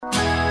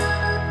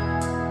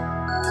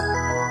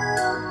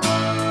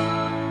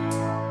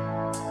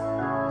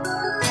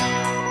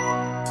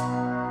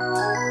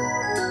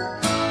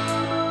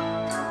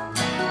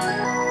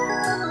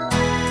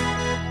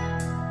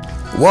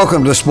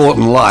Welcome to Sport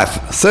and Life,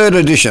 third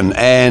edition,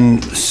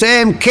 and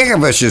Sam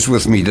Kekovich is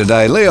with me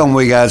today. Leon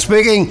Wigard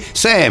speaking.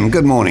 Sam,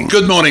 good morning.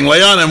 Good morning,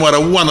 Leon, and what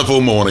a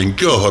wonderful morning.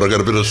 God, I got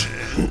a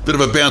bit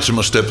of a bounce in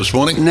my step this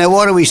morning. Now,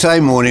 why do we say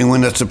morning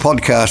when it's a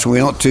podcast and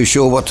we're not too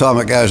sure what time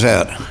it goes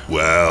out?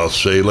 Well,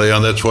 see,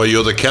 Leon, that's why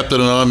you're the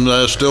captain and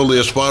I'm still the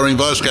aspiring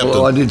vice captain.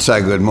 Well, I did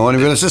say good morning,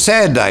 but it's a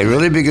sad day,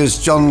 really,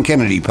 because John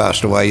Kennedy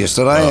passed away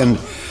yesterday, and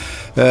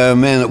a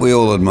man that we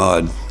all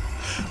admired.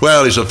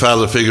 Well, he's a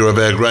father figure of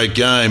our great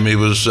game. He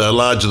was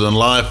larger than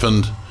life,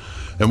 and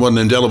what an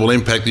indelible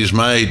impact he's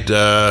made.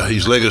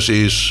 His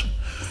legacy is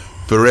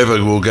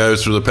forever will go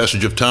through the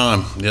passage of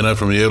time, you know,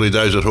 from the early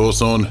days at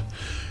Hawthorn.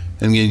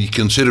 And you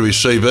consider his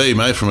CV,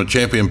 mate, from a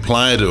champion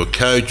player to a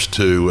coach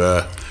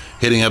to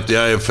heading up the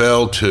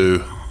AFL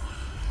to,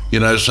 you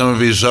know, some of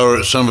his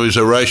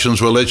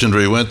orations were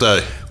legendary, weren't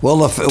they? Well,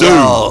 the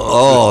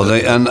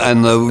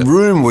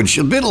room would,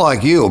 a bit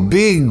like you, a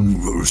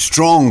big,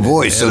 strong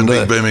voice, and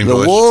big booming the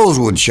voice. Walls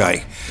would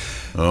shake,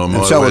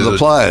 and so would the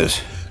players.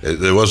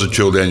 There was a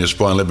chill down your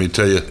spine, let me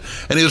tell you.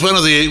 And he was one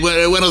of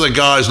the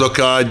guys. Look,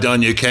 I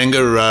knew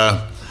Kanga,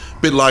 a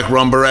bit like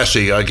Ron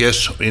Barassi, I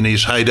guess, in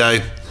his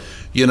heyday.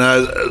 You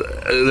know,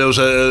 there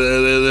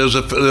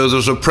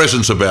was a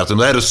presence about them.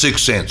 They had a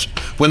sixth sense.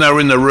 When they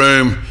were in the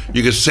room,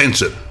 you could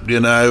sense it.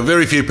 You know,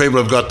 very few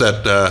people have got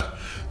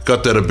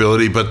that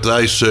ability, but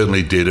they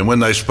certainly did. And when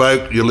they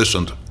spoke, you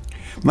listened.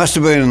 Must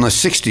have been in the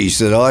 60s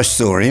that I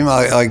saw him.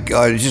 I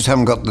just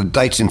haven't got the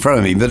dates in front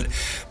of me, but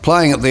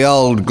playing at the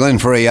old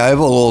Glenferrie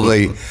Oval or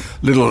the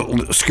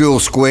little school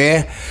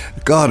square,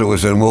 God, it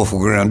was an awful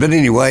ground. But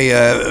anyway,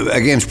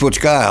 against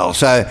Butch Gale.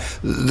 So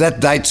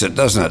that dates it,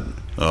 doesn't it?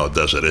 Oh,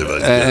 does it ever?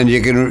 And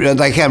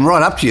they came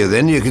right up to you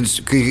then. You could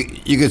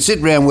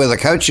sit round where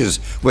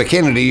where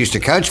Kennedy used to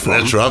coach from.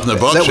 That's right, in the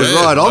box. That was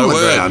right on the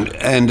ground,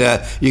 and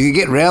you could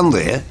get round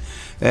there.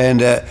 And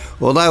they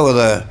were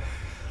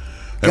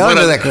going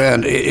to that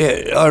ground.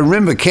 I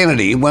remember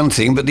Kennedy, one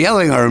thing, but the other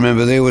thing I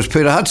remember there was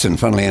Peter Hudson,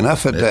 funnily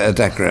enough, at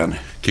that ground.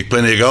 Kicked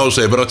plenty of goals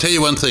there. But I'll tell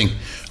you one thing,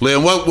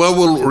 Leon, what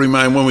will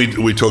remain when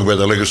we talk about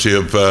the legacy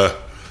of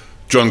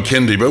John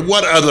Kennedy, but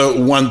what other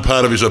one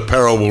part of his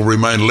apparel will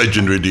remain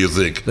legendary, do you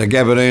think? The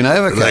gabardine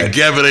overcoat. The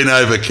gabardine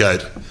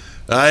overcoat.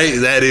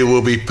 That it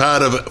will be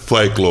part of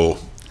folklore.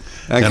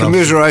 And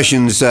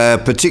commiserations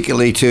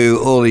particularly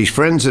to all his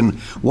friends, and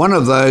one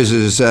of those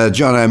is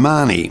John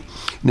O'Mahony.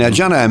 Now,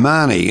 John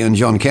O'Mahony and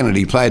John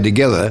Kennedy played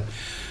together,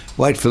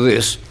 wait for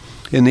this,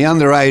 in the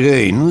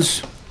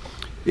under-18s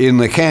in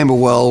the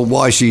Camberwell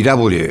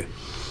YCW.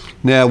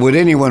 Now, would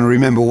anyone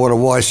remember what a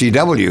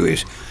YCW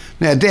is?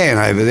 Now, Dan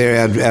over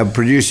there, our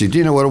producer, do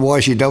you know what a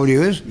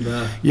YCW is?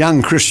 No.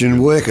 Young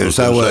Christian Workers.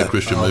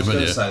 Christian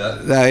movement,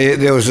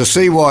 There was a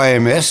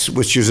CYMS,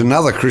 which is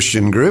another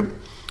Christian group,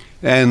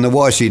 and the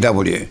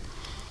YCW.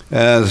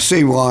 The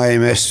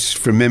CYMS,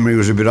 from memory,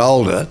 was a bit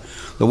older.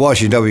 The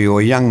YCW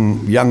were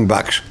young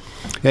bucks.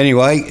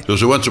 Anyway... There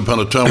was once upon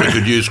a time we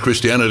could use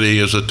Christianity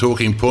as a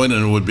talking point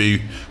and it would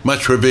be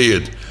much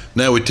revered.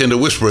 Now we tend to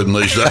whisper it in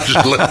these days.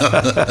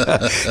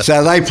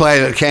 So they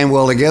played at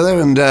Camberwell together,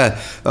 and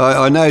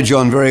I know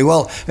John very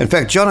well. In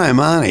fact, John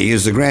O'Mahony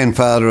is the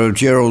grandfather of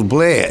Jared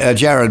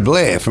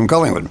Blair from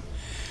Collingwood.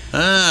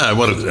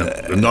 What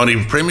a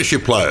not-even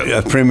premiership player.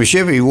 A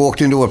premiership. He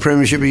walked into a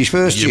premiership his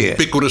first year.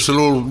 Ubiquitous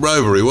little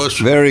rover he was.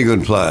 Very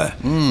good player.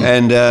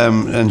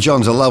 And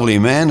John's a lovely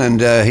man, and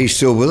he's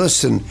still with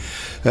us, and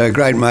a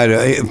great mate.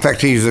 In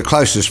fact, he's the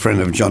closest friend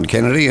of John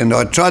Kennedy, and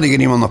I tried to get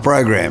him on the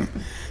program,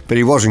 but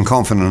he wasn't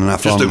confident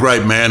enough. Just a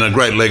great man, a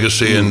great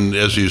legacy, and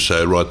as you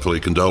say, rightfully,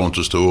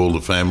 condolences to all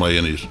the family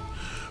and his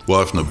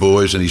wife and the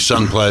boys. And his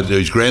son played,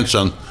 his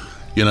grandson,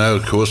 you know,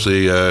 of course,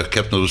 the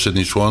captain of the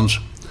Sydney Swans,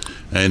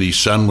 and his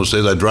son was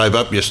there. They drove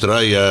up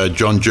yesterday,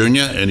 John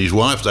Jr. and his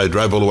wife. They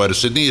drove all the way to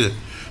Sydney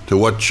to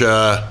watch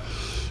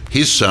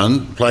his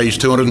son play his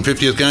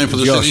 250th game for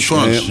the Sydney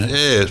Swans.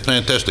 Yeah, it's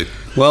fantastic.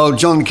 Well,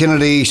 John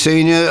Kennedy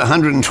Senior,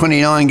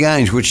 129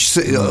 games, which,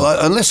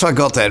 unless I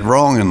got that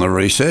wrong in the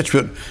research,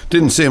 but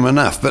didn't seem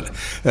enough. But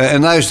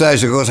in those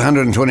days, of course,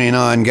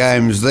 129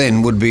 games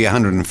then would be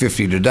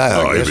 150 today,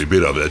 I guess. Every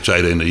bit of it. It's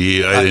 18 a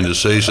year, 18 a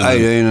season.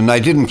 18, and they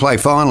didn't play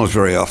finals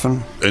very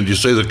often. And you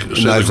see the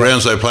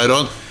grounds they played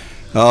on?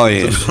 Oh,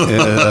 yes.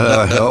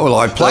 Well,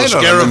 I played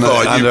on them. You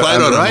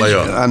played on them,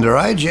 Leon.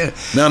 Underage, yeah.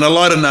 Now, on a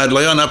lighter note,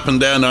 Leon, up and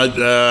down,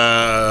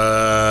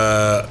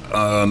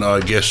 I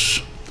guess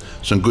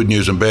some good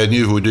news and bad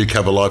news. We do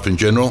cover life in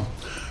general.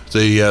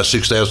 The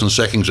 6,000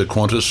 sackings at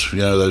Qantas, you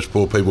know, those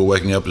poor people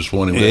waking up this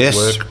morning without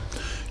work.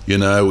 You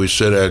know, we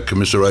set our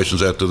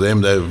commiserations out to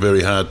them. They have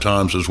very hard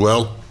times as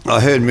well. I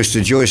heard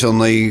Mr. Joyce on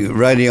the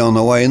radio on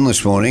the way in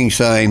this morning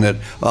saying that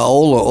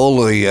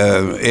all the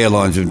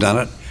airlines have done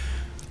it.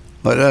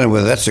 I don't know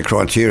whether that's the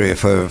criteria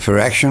for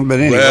action, but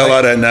anyway. Well,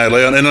 I don't know,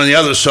 Leon. And on the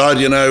other side,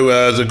 you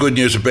know, the good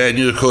news and bad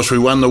news, of course, we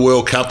won the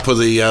World Cup for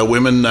the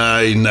women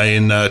in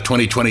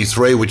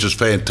 2023, which is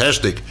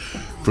fantastic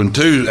from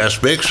two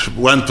aspects.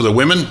 One for the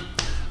women,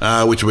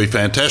 which will be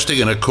fantastic,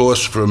 and of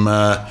course, from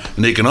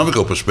an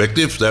economical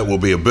perspective, that will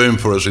be a boom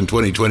for us in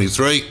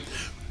 2023.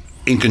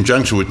 in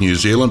conjunction with New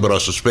Zealand, but I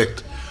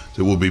suspect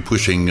that we'll be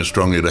pushing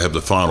strongly to have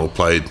the final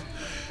played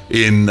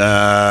in,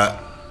 well,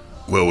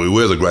 we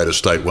were the greatest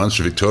state once,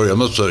 Victoria. I'm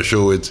not so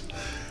sure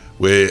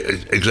we're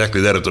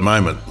exactly that at the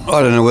moment.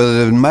 I don't know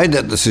whether they've made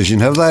that decision,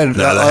 have they? No,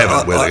 they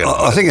haven't.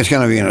 I think it's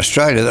going to be in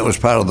Australia. That was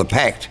part of the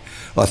pact,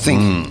 I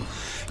think.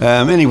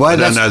 Anyway, I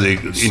don't know the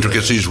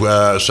intricacies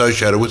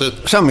associated with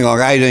it. Something like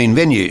 18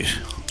 venues.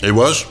 It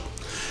was.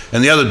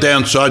 And the other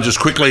downside, just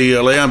quickly,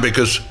 Leon,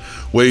 because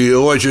we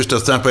always used to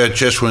thump our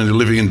chest when we were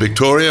living in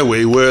Victoria.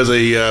 We were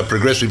the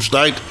progressive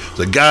state,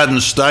 the garden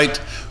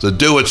state, the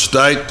do-it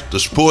state, the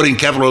sporting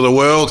capital of the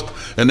world,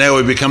 and now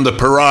we've become the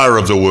pariah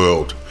of the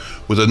world,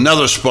 with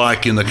another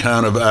spike in the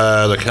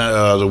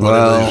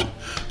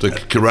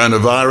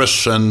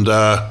coronavirus, and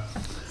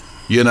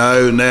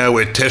now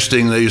we're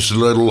testing these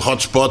little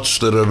hotspots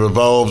that have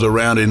evolved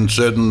around in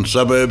certain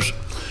suburbs,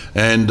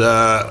 and we've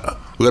got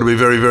to be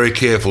very, very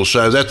careful.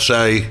 So that's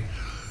a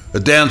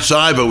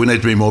downside, but we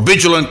need to be more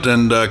vigilant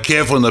and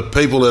careful, and the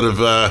people that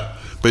have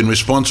been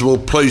responsible,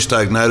 please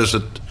take notice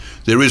that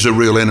there is a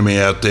real enemy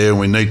out there, and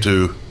we need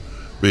to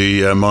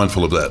be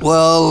mindful of that.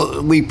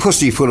 Well, we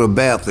pussyfoot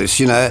about this,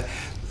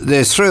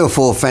 There's 3 or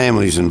 4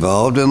 families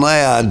involved, and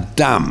they are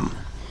dumb.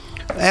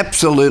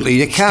 Absolutely,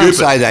 you can't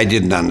say they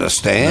didn't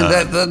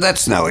understand. No.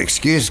 That's no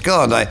excuse.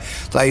 God, they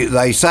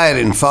say it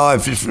in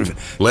 55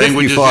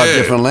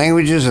 different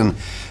languages, and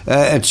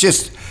it's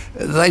just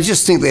they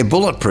just think they're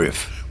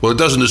bulletproof. Well, it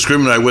doesn't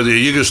discriminate whether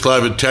you're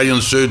Yugoslav,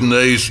 Italian,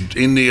 Sudanese,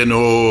 Indian,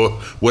 or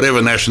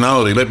whatever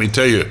nationality. Let me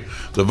tell you,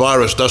 the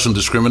virus doesn't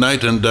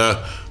discriminate, and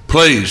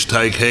please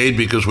take heed,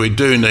 because we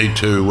do need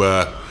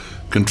to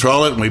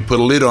control it, and we put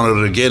a lid on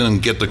it again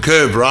and get the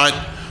curve right.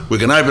 We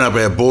can open up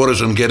our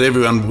borders and get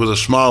everyone with a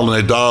smile on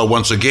their dial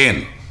once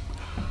again.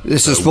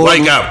 This is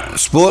Wake up.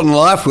 Sport and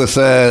Life with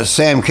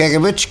Sam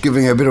Kakovich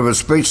giving a bit of a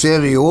speech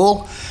there to you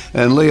all,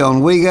 and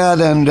Leon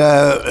Wiegard, and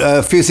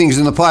a few things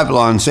in the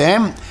pipeline,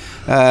 Sam.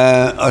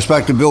 I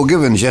spoke to Bill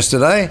Gibbons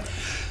yesterday.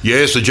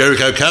 Yes, the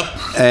Jericho Cup.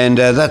 And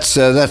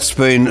that's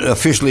been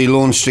officially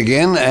launched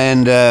again,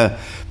 and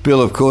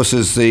Bill, of course,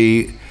 is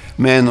the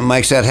man that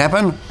makes that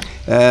happen.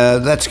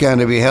 That's going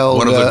to be held...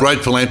 One of the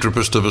great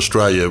philanthropists of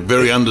Australia,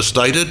 very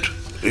understated.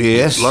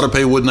 Yes. A lot of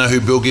people wouldn't know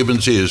who Bill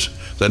Gibbons is.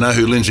 They know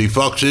who Lindsay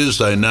Fox is,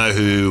 they know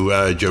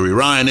who Jerry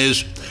Ryan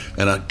is,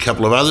 and a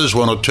couple of others,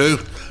 1 or 2.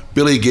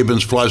 Billy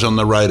Gibbons flies on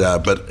the radar,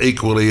 but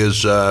equally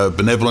as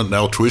benevolent and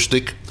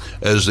altruistic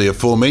as the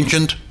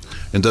aforementioned,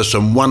 and does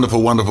some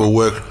wonderful, wonderful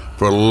work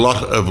for a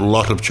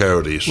lot of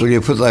charities. Will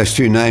you put those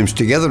 2 names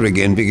together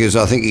again? Because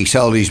I think he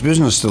sold his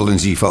business to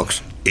Lindsay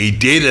Fox. He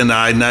did, and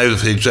I know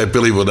the exact,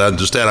 Billy would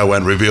understand, I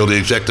won't reveal the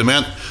exact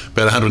amount,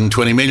 about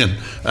 120 million.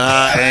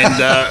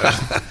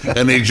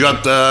 And he's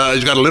got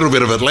a little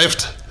bit of it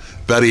left,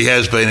 but he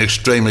has been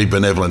extremely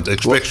benevolent,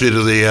 especially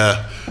to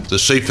the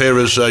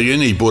Seafarers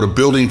Union. He bought a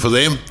building for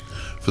them,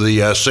 for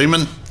the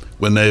seamen,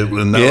 when they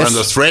were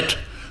under threat.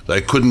 They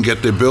couldn't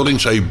get their building,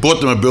 so he bought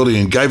them a building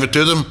and gave it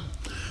to them.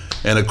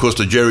 And of course,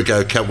 the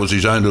Jericho Cup was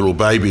his own little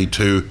baby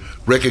to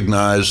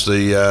recognise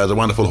the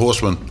wonderful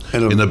horsemen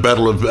in the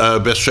Battle of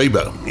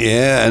Bathsheba.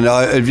 Yeah, and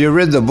have you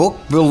read the book,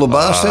 Bill the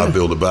Bastard?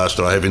 Bill the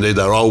Bastard, I have indeed.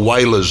 They're old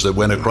whalers that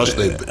went across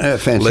there,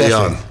 fantastic.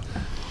 Leon.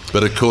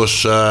 But of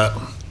course, I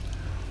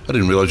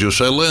didn't realise you were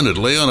so learned,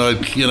 Leon.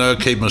 I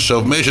keep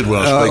myself measured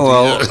when I speak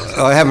to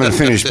you. I haven't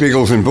finished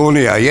Biggles in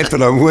Borneo yet,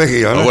 but I'm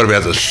working on it. What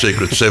about the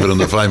Secret 7 and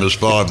the Famous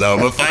 5? They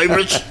were my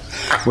favourites.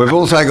 We've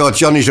also got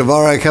Johnny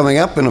Zavoro coming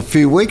up in a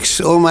few weeks,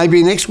 or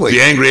maybe next week.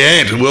 The Angry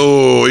Ant.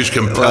 Whoa, he's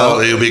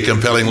compelling. He'll be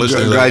compelling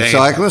listening. Great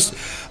cyclist.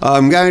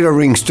 I'm going to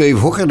ring Steve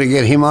Hooker to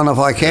get him on if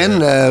I can,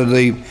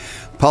 the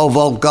pole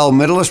vault gold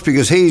medalist,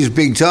 because he's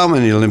big time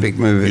in the Olympic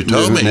movement. You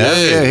told me, now.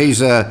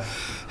 yeah.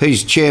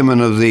 He's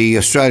chairman of the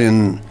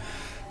Australian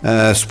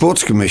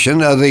Sports Commission,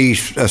 the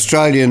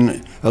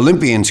Australian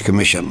Olympians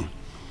Commission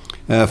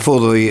for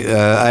the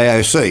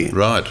AOC.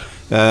 Right.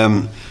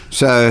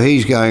 So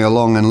he's going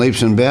along in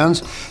leaps and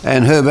bounds.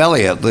 And Herb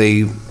Elliott,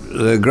 the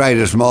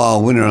greatest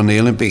mile winner in the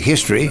Olympic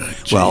history,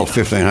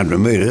 1,500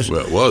 metres.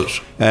 Well, it was.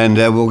 And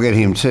we'll get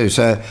him too.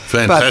 So,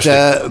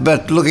 fantastic.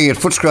 But looking at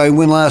Footscray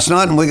win last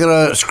night, and we've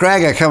got a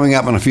Scragger coming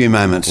up in a few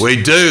moments.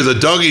 We do. The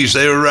doggies,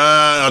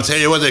 I'll tell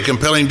you what, they're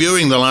compelling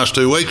viewing the last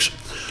 2 weeks.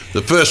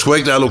 The first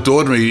week they looked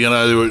ordinary,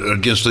 they were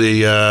against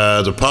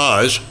the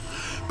Pies.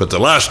 But the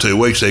last 2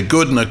 weeks they're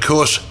good, and of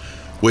course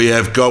we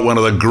have got one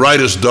of the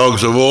greatest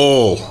dogs of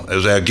all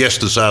as our guest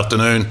this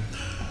afternoon,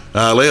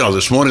 Leon,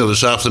 this morning or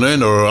this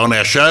afternoon, or on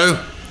our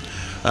show.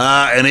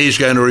 And he's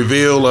going to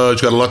reveal,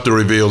 he's got a lot to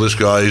reveal, this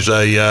guy. He's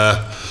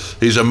a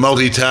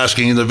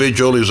multitasking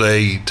individual. He's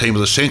a Team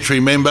of the Century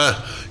member.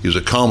 He was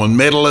a Coleman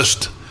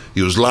medalist.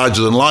 He was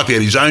larger than life. He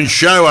had his own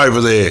show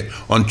over there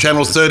on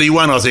Channel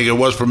 31, I think it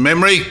was, from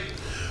memory.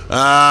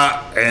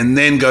 And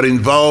then got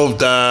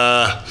involved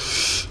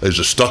as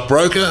a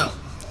stockbroker.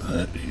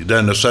 You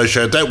don't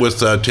associate that with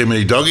too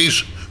many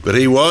doggies, but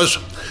he was.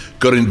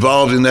 Got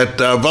involved in that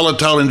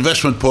volatile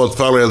investment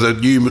portfolio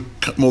that you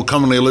more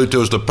commonly allude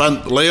to as the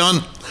punt,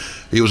 Leon.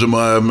 He was the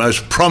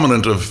most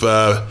prominent of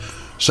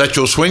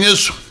satchel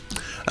swingers.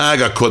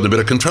 got caught in a bit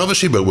of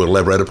controversy, but we'll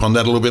elaborate upon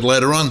that a little bit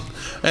later on.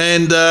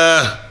 And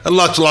a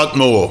lot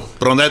more.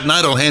 But on that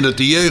note, I'll hand it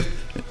to you.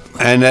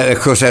 And of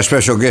course, our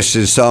special guest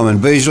is Simon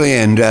Beasley,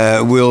 and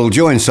we'll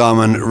join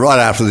Simon right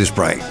after this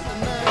break.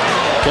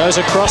 Goes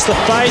across the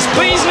face.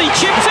 Beasley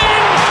chips in.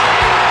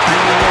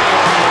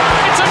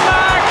 It's a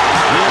mark.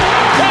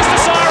 There's the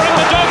siren.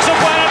 The Dogs have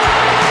won it.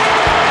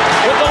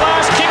 With the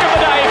last kick of the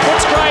day,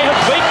 Footscray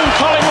have beaten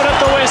Collingwood at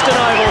the Western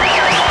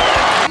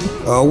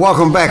Oval.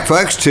 Welcome back,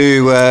 folks,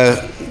 to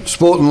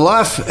Sport and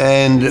Life,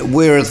 and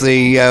we're at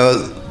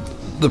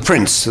the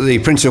Prince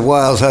of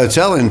Wales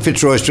Hotel in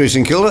Fitzroy Street,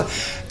 St Kilda.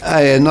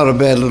 Not a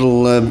bad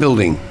little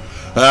building.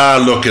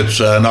 Look,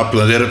 it's an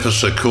opulent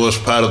edifice, of course,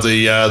 part of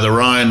the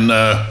Ryan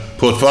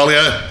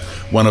portfolio,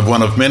 one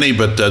of many,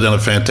 but done a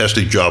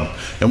fantastic job.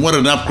 And what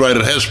an upgrade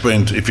it has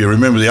been, if you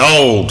remember the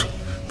old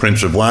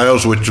Prince of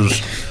Wales, which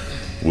was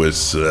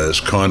with,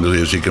 as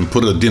kindly as you can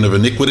put it, a din of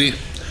iniquity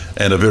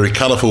and a very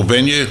colourful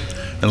venue.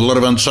 And a lot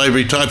of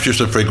unsavoury types used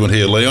to frequent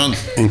here, Leon.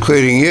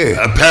 Including you.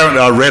 Apparently,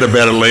 I read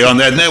about it,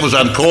 Leon, and that was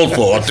uncalled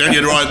for. I'll tell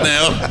you right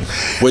now.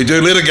 We do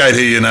litigate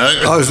here, you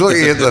know. I was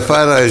looking at the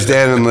photos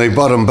down in the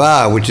bottom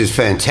bar, which is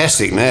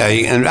fantastic now,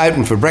 and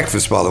open for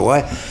breakfast, by the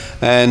way.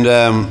 And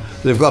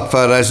they've got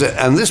photos.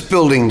 And this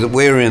building that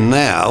we're in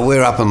now,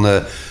 we're up in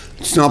the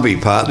snobby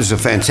part. There's a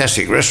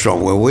fantastic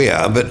restaurant where we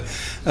are, but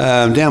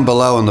down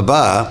below in the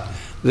bar,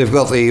 they've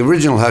got the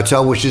original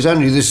hotel, which is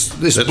only this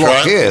block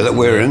right. here that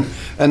we're in,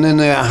 and then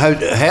there are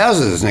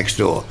houses next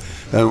door.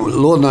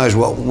 Lord knows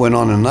what went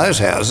on in those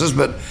houses,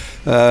 but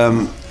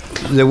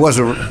there was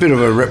a bit of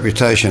a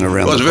reputation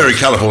around. Well, it was a very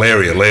colourful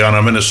area, Leon.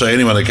 I'm going to say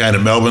anyone that came to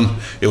Melbourne,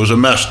 it was a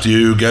must.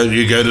 You go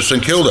to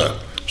St Kilda.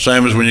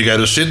 Same as when you go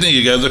to Sydney,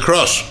 you go to the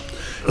Cross.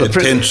 It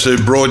tends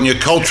to broaden your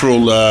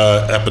cultural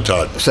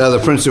appetite. So the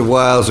Prince of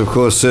Wales, of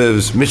course,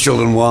 serves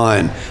Mitchelton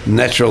wine,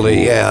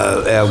 naturally,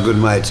 our good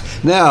mates.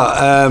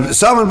 Now,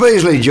 Simon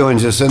Beasley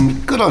joins us,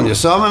 and good on you,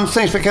 Simon.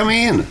 Thanks for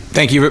coming in.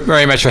 Thank you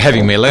very much for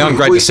having me, Leon.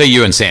 Great to see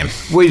you and Sam.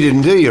 We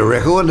didn't do your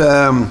record.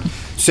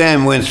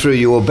 Sam went through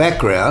your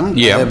background,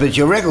 but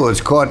your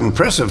record's quite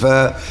impressive.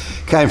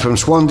 Came from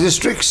Swan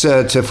Districts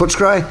to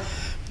Footscray,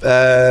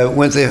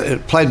 went there,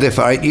 played there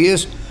for 8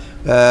 years.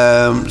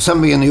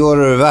 Something in the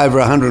order of over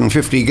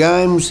 150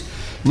 games,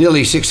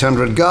 nearly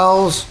 600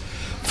 goals.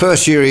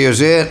 First year he was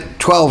there,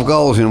 12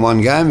 goals in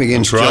one game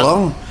against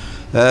Geelong,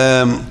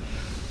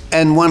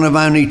 and one of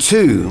only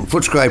two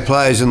Footscray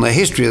players in the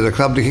history of the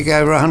club to kick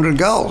over 100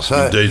 goals.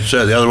 So, indeed,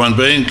 so the other one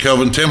being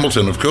Kelvin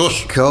Templeton, of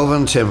course.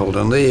 Kelvin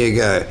Templeton, there you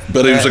go.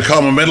 But he was a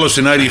Coleman medalist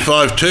in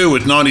 85 too,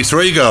 with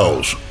 93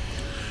 goals,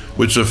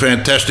 which is a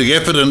fantastic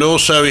effort. And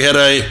also he had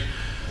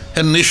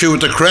an issue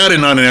with the crowd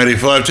in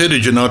 1985 too,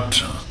 did you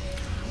not?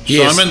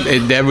 Yes,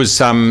 Simon? that was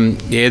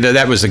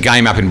that was a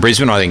game up in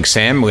Brisbane, I think,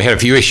 Sam. We had a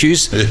few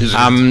issues.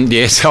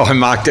 So I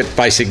marked it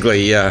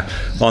basically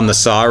on the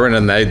siren,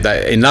 and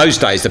they in those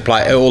days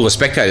all the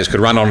spectators could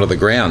run onto the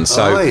ground.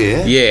 So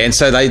and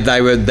so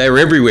they were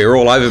everywhere,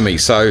 all over me.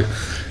 So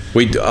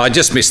I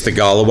just missed the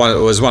goal.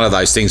 It was one of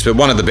those things. But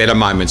one of the better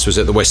moments was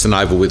at the Western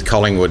Oval with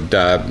Collingwood,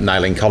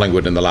 nailing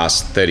Collingwood in the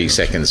last 30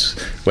 seconds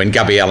when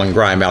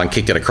Graham Allen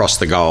kicked it across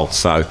the goal.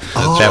 So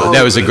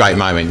that was a great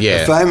moment,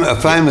 yeah. A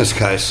famous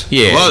case.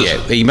 Yeah.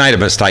 He made a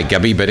mistake,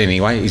 Gubby, but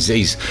anyway,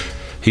 he's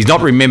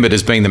not remembered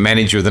as being the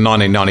manager of the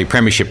 1990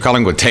 Premiership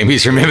Collingwood team.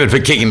 He's remembered for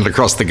kicking it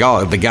across the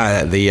ground.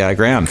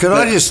 Could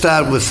I just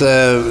start with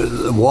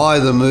why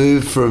the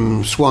move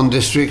from Swan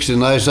Districts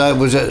in those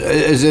days?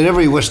 Is it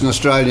every Western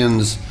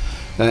Australian's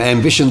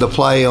ambition to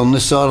play on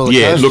this side of the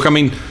coast? Yeah, look, I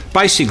mean,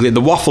 basically the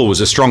Waffle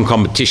was a strong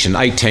competition,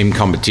 8-team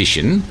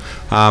competition,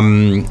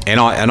 and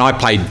I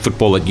played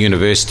football at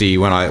university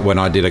when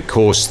I did a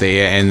course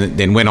there, and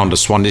then went on to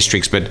Swan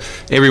Districts. But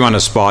everyone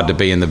aspired to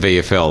be in the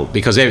VFL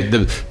because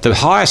the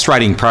highest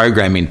rating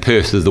program in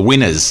Perth was the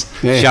Winners,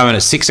 showing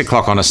at 6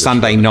 o'clock on a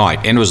Sunday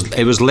night, and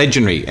it was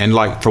legendary. And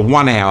like for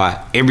 1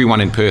 hour, everyone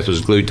in Perth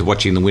was glued to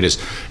watching the Winners,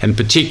 and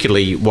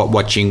particularly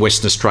watching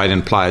Western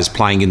Australian players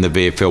playing in the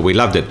VFL. We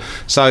loved it.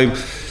 So,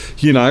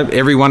 you know,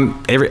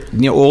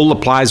 all the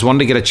players wanted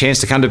to get a chance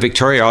to come to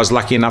Victoria. I was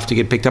lucky enough to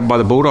get picked up by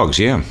the Bulldogs,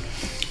 yeah.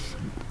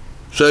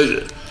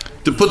 So,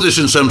 to put this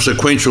in some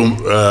sequential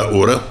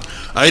order,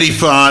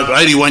 85,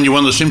 81, you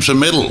won the Simpson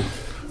Medal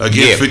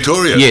against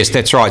Victoria. Yes,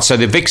 that's right. So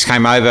the Vics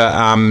came over,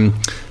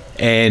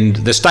 and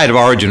the state of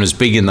origin was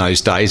big in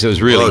those days. It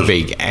was really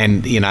big.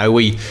 And, you know,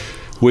 we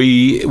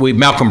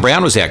Malcolm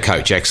Brown was our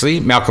coach, actually.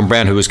 Malcolm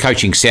Brown, who was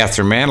coaching South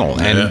Fremantle,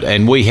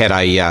 and we had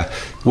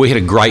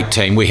a great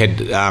team. We had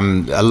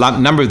a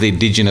number of the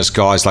Indigenous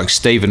guys like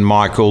Stephen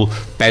Michael,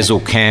 Basil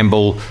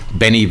Campbell,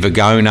 Benny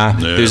Vagona.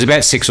 Yeah. There was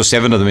about 6 or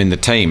 7 of them in the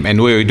team,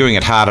 and we were doing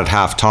it hard at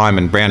half time,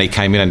 and Brownie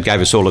came in and gave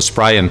us all a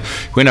spray, and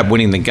we ended up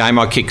winning the game.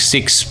 I kicked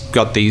 6,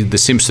 got the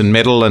Simpson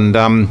medal, and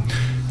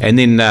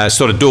then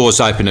sort of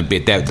doors opened a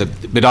bit.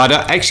 But I'd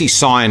actually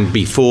signed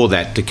before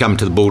that to come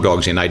to the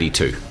Bulldogs in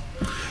 82.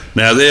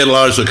 Now, there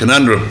lies the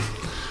conundrum.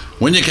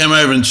 When you came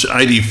over in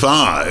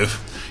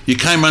 85, you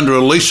came under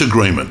a lease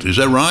agreement, is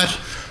that right?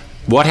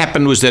 what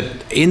happened was that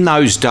in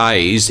those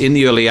days, in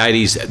the early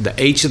 80s,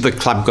 each of the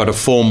club got a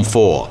Form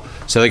 4.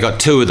 So they got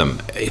 2 of them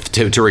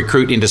to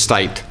recruit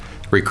interstate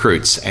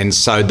recruits. And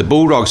so the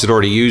Bulldogs had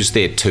already used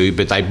their 2,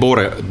 but they bought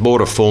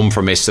a form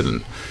from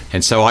Essendon.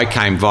 And so I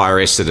came via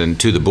Essendon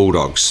to the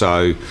Bulldogs.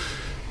 So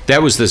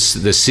that was the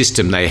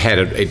system they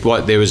had.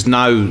 There was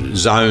no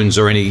zones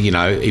or any,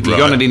 if you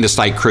got an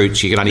interstate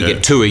recruits, you could only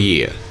get 2 a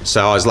year.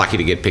 So I was lucky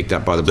to get picked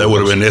up by the Bulldogs. That would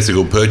have been an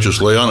ethical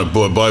purchase, Leon,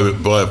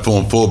 buy a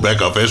Form 4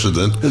 back off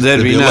Essendon.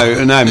 There'd be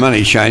no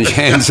money change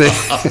hands there.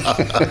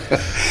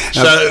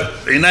 So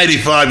in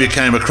 85 you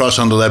came across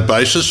under that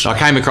basis? I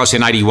came across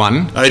in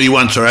 81.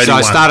 81. So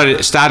I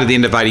started the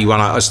end of 81.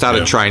 I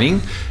started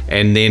training,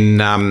 and then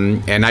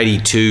in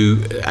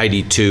 82,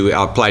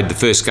 I played the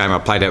first game I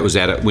played at was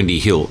out at Windy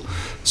Hill.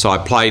 So I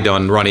played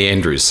on Ronnie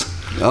Andrews.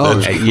 Oh,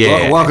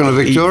 welcome to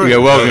Victoria.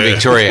 Yeah, welcome to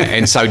Victoria.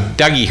 And so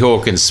Dougie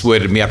Hawkins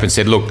worded me up and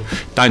said, look,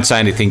 don't say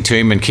anything to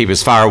him and keep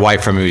as far away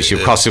from him as you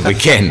possibly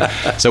can.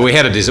 So we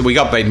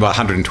got beaten by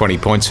 120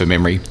 points for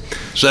memory.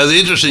 So the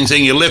interesting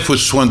thing, you left with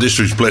Swan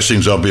District's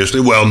blessings, obviously.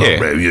 Well, not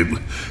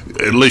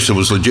at least it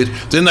was legit.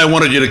 Then they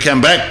wanted you to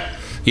come back.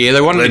 Yeah, they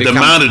wanted me to come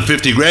back. They demanded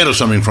 50 grand or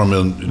something from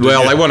you.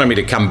 Well, they wanted me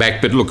to come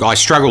back, but look, I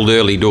struggled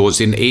early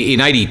doors. In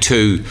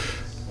 82,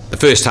 the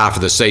first half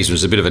of the season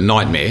was a bit of a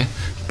nightmare,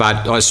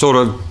 but I sort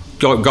of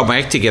got my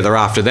act together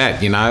after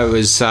that.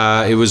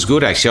 It was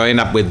good actually. I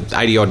ended up with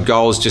 80 odd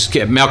goals. Just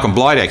Malcolm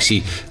Blight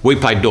actually. We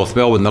played North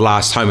Melbourne the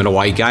last home and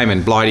away game,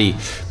 and Blighty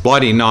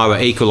and I were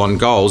equal on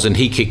goals, and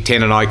he kicked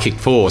 10 and I kicked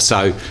 4.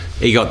 So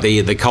he got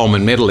the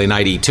Coleman medal in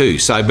 82.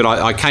 So, but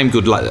I came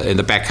good in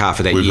the back half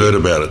of that year. We've heard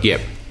about it.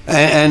 Yep.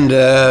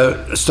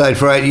 And stayed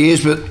for 8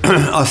 years, but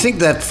I think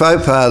that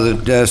faux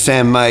pas that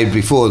Sam made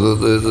before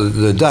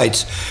the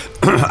dates,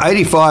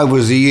 85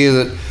 was the year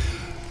that.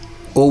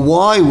 Or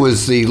why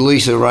was the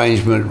lease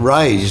arrangement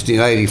raised in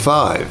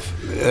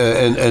 85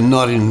 and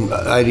not in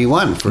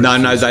 81?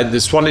 No, the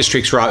Swan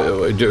Districts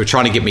were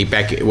trying to get me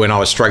back when I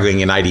was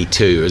struggling in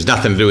 82. It was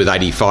nothing to do with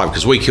 85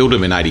 because we killed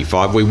them in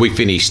 85. We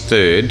finished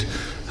third.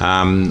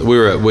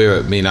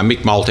 Mick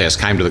Malthouse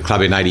came to the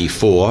club in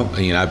 84.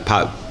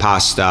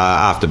 Past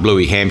after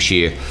Bluey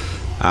Hampshire.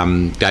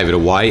 Gave it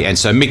away, and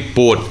so Mick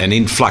bought an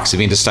influx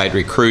of interstate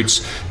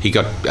recruits. He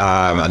got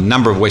a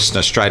number of Western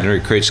Australian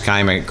recruits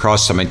came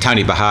across.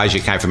 Tony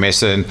Bahagia came from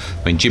Essendon.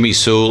 Jimmy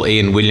Sewell,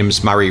 Ian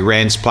Williams, Murray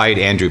Rance played,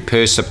 Andrew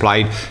Purser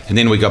played, and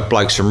then we got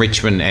blokes from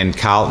Richmond and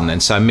Carlton.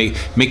 And so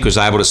Mick was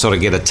able to sort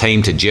of get a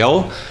team to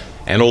gel,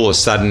 and all of a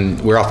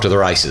sudden we're off to the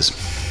races.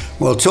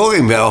 Well,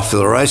 talking about off to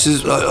the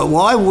races,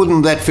 why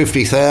wouldn't that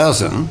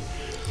 50,000,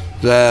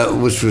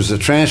 which was the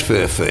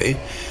transfer fee,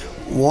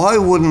 why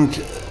wouldn't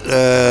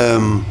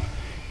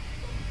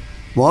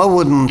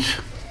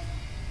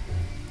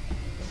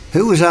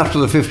who was after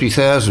the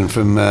 50,000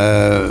 from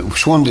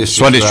Swan Districts?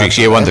 Swan Districts,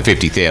 won the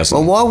 50,000.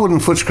 Well, why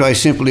wouldn't Footscray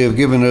simply have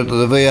given it to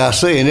the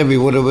VRC and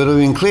everybody would have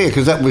been clear,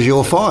 because that was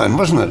your fine,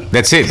 wasn't it?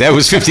 That's it. That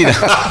was 50.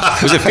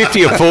 Was it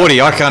 50 or 40?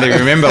 I can't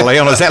even remember,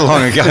 Leon. It was that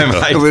long ago,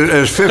 mate. It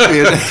was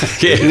 50.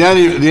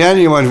 The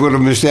only ones would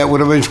have missed out would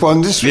have been Swan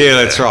Districts. Yeah,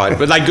 that's right.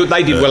 But they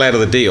did well out of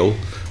the deal.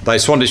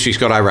 Swan Districts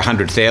got over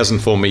 100,000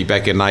 for me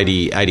back in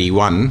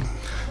 81.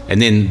 And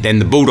then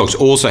the Bulldogs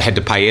also had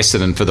to pay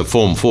Essendon for the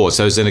Form 4.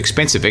 So it was an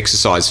expensive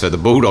exercise for the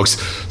Bulldogs.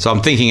 So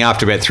I'm thinking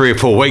after about 3 or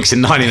 4 weeks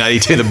in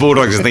 1982, the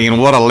Bulldogs are thinking,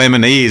 what a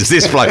lemon he is,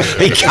 this bloke.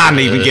 He can't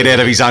even get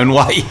out of his own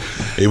way.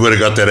 He would have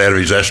got that out of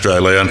his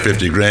Astro, Leon,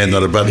 50 grand,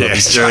 not a button up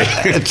his cherry.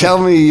 Tell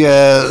me,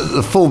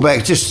 the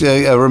fullback, just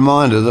a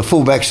reminder, the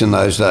fullbacks in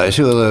those days,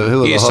 who are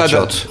the hot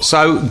shots?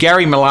 So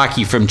Gary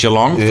Malarkey from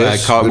Geelong,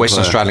 Western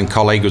Australian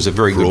colleague, was a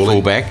very good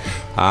fullback.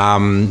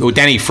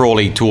 Danny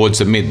Frawley towards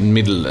the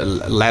mid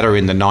ladder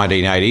in the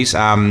 1980s.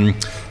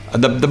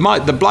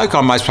 The bloke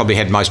I probably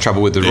had most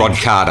trouble with was Rod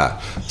Carter.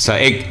 So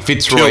Egg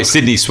Fitzroy,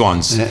 Sydney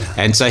Swans. Yeah.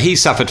 And so he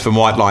suffered from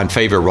white line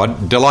fever,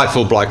 Rod.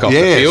 Delightful bloke off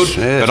the field,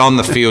 but on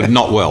the field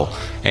not well.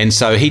 And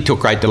so he took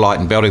great delight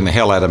in belting the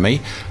hell out of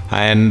me.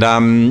 And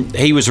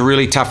he was a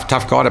really tough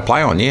guy to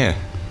play on, yeah.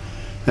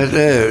 You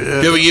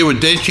have a year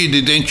with Denchi?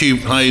 Did Denchi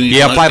play in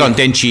his I played on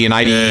Denchi in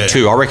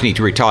 82. Yeah. I reckon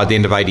he retired at the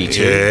end of 82.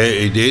 Yeah,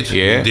 he did.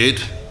 Yeah. He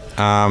did.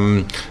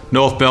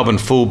 North Melbourne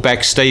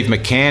fullback Steve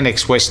McCann,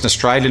 ex-Western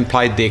Australian,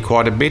 played there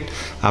quite a bit.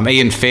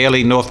 Ian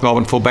Fairley, North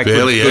Melbourne fullback,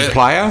 good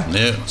player.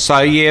 Yeah.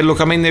 So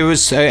look, I mean, there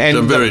was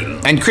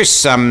and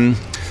Chris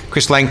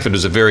Langford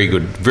was a very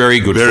good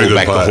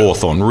fullback for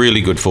Hawthorn,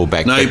 really good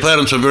fullback. No, he played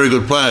on some very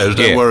good players.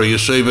 Don't worry, your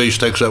CV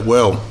stacks up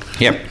well.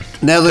 Yep.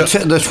 Now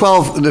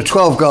the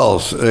 12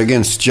 goals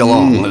against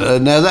Geelong.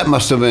 Now that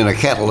must have been a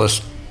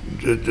catalyst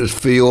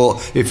for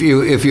if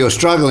you're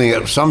struggling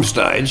at some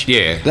stage.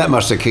 Yeah, that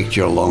must have kicked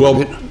you along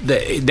a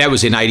bit. That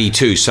was in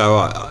 82. So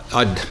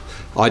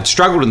I'd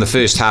struggled in the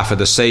first half of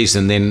the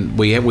season. Then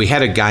we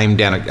had a game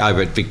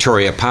over at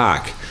Victoria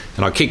Park.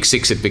 And I kicked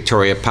 6 at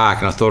Victoria Park,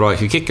 and I thought,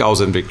 if you kick goals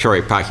in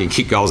Victoria Park, you can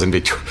kick goals in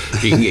you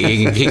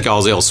can kick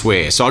goals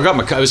elsewhere. So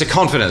it was a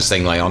confidence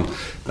thing, Leon.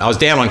 I was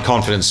down on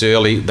confidence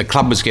early. The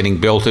club was getting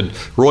belted.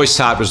 Roy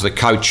Hart was the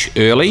coach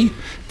early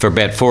for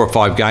about 4 or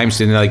 5 games.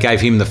 Then they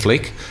gave him the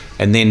flick,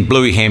 and then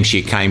Bluey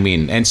Hampshire came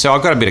in, and so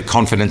I got a bit of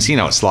confidence. You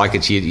know, it's like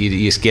you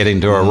just get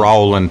into a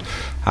role and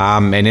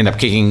end up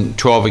kicking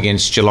 12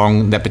 against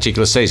Geelong that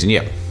particular season.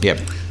 Yep.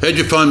 How'd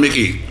you find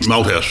Mickey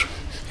Malthouse?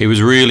 He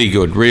was really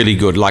good, really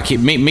good. Like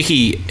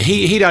Mickey,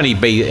 he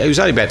was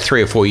only about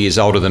 3 or 4 years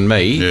older than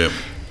me. Yeah.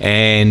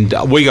 And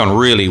we got on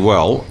really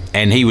well,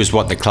 and he was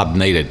what the club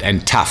needed,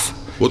 and tough.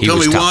 Well, tell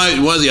me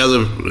why the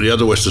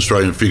other West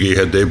Australian figure you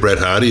had there, Brad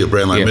Hardy, a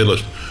Brownlow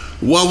medalist.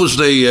 What was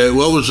the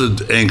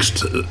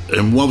angst,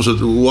 and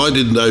why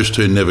didn't those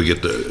two never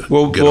get on?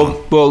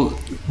 Well,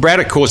 Brad,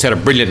 of course, had a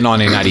brilliant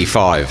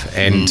 1985,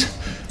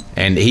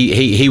 and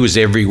he was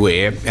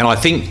everywhere. And I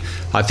think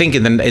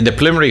in the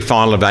preliminary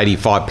final of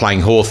 '85, playing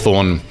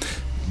Hawthorn,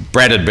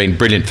 Brad had been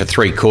brilliant for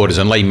 3 quarters,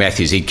 and Lee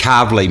Matthews, he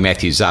carved Lee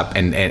Matthews up,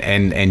 and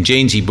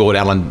Jeansy brought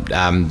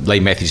Lee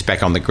Matthews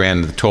back on the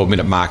ground at the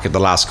 12-minute mark of the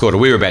last quarter.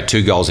 We were about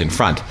 2 goals in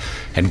front,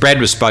 and Brad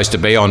was supposed to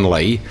be on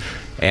Lee,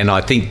 and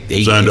I think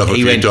he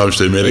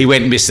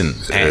went missing,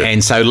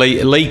 and so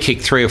Lee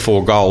kicked 3 or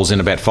 4 goals in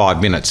about 5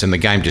 minutes, and the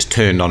game just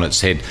turned on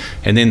its head.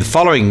 And then the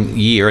following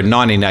year, in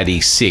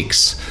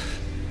 1986.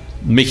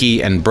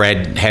 Mickey and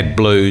Brad had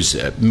blues.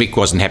 Mick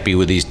wasn't happy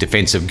with his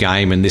defensive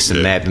game and this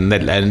and that, and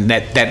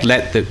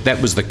that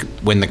was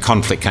when the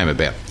conflict came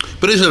about.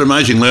 But isn't it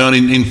amazing, Leon,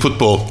 in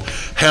football,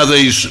 how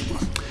these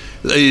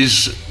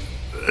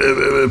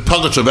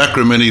pockets of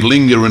acrimony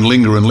linger.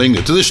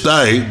 To this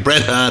day,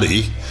 Brad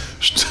Hardy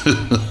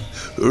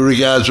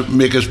regards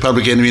Mick as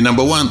public enemy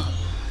number 1.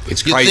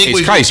 It's crazy.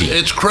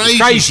 It's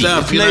crazy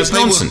stuff. It's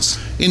nonsense.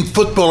 In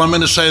football, I'm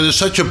going to say there's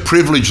such a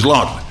privileged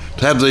lot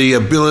to have the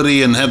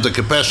ability and have the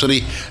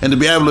capacity and to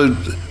be able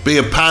to be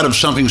a part of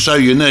something so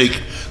unique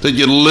that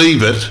you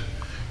leave it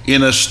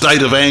in a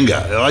state of anger.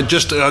 I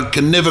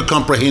can never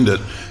comprehend it,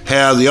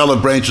 how the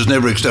olive branch has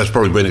never extended. It's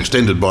probably been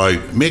extended by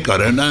Mick, I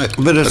don't know.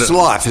 But it's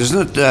life,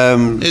 isn't it?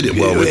 We're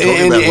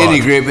talking about any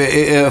life. group,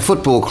 a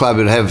football club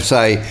would have,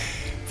 say,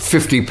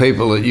 50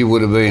 people that you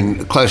would have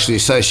been closely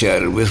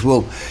associated with.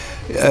 Well,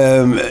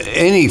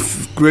 any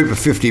group of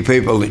 50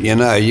 people that you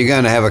know, you're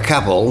going to have a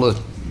couple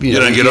that you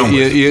don't get on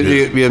with.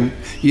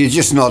 You're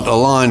just not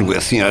aligned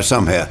with,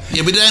 somehow.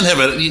 Yeah, we don't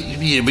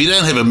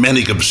have a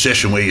manic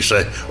obsession where you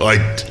say, I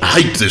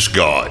hate this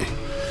guy.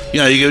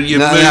 You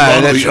move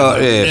on. That's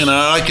right, yes.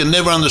 I can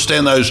never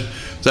understand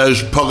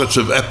those pockets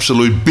of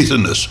absolute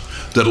bitterness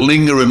that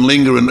linger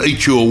and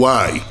eat you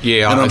away.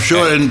 Yeah, and I'm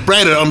sure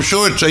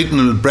it's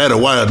eaten Brad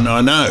away.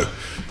 I know.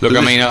 Look,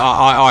 I mean,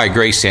 I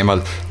agree, Sam.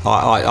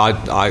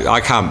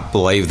 I can't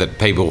believe that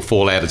people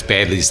fall out as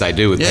badly as they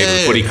do with people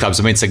in footy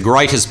clubs. I mean, it's the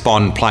greatest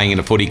bond playing in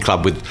a footy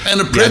club with...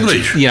 And a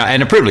privilege.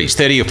 And a privilege,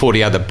 30 or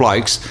 40 other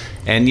blokes.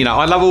 And,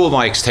 I love all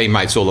my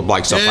ex-teammates, all the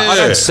blokes I play. I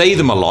don't see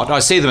them a lot. I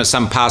see them at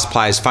some past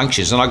players'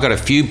 functions, and I've got a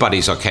few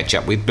buddies I catch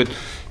up with, but,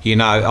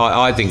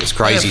 I think it's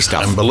crazy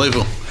stuff.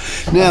 Unbelievable.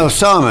 Now,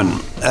 Simon,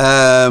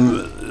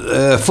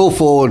 full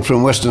forward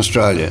from Western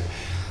Australia.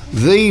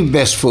 The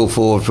best full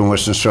forward from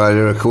Western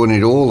Australia, according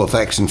to all the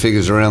facts and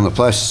figures around the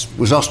place,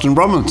 was Austin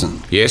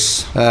Robinson.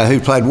 Yes. Who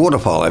played water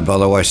polo, by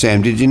the way,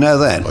 Sam. Did you know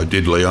that? I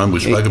did, Leon. We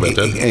spoke about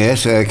that.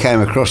 Yes,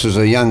 came across as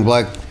a young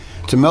bloke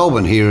to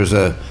Melbourne here as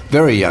a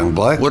very young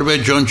bloke. What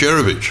about John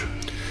Jerovich?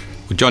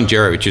 Well, John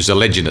Jerovich is a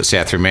legend at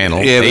South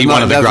Fremantle. Yeah, he's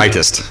one of the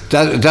greatest.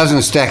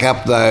 Doesn't stack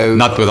up, though.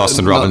 Not with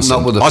Austin Robinson.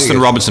 Not with Austin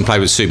Robinson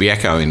played with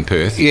Subiaco in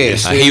Perth.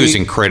 Yes. He was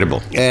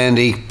incredible. And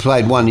he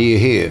played 1 year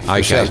here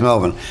for South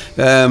Melbourne.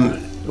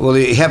 Well,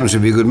 he happens to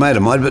be a good mate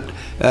of mine, but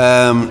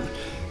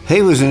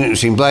he was an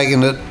interesting bloke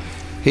in that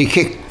he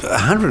kicked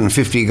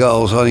 150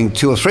 goals, I think,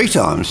 2 or 3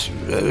 times.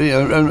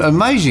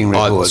 Amazing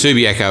record.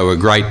 Subiaco were a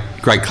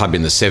great club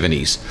in the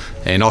 70s,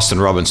 and Austin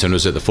Robinson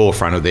was at the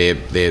forefront of their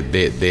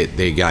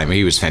game.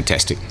 He was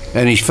fantastic.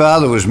 And his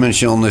father was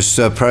mentioned on this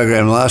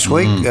program last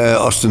week,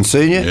 Austin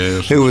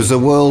Senior, who was the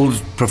world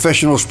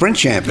professional sprint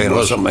champion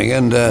or something,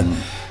 and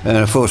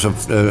of course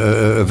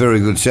a very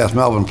good South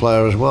Melbourne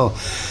player as well.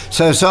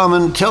 So,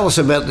 Simon, tell us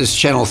about this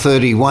Channel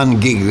 31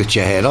 gig that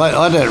you had.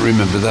 I don't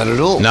remember that at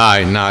all.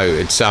 No,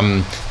 it's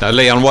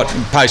Leon.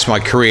 Post my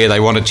career, they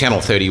wanted Channel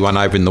 31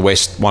 over in the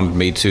West wanted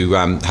me to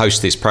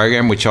host this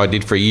program, which I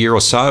did for a year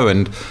or so,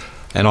 and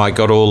I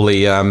got all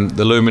the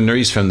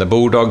luminaries from the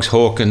Bulldogs,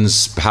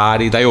 Hawkins,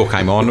 Hardy. They all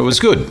came on. It was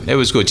good.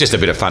 Just a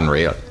bit of fun,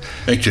 really.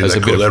 Actually,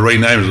 they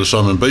renamed it the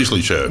Simon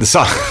Beasley Show.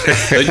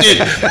 They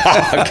did.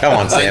 Oh, come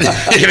on, Sam.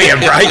 Give me a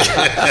break.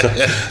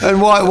 And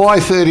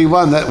why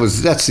 31?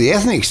 That's the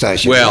ethnic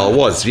station. Well, it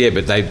was, yeah,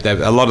 but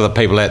a lot of the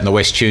people out in the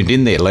West tuned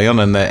in there, Leon,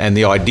 and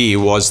the idea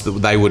was that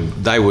they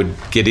would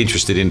get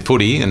interested in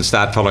footy and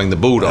start following the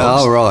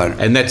Bulldogs. Oh, right.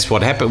 And that's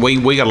what happened.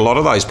 We got a lot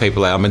of those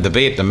people out. I mean, the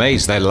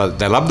Vietnamese, they love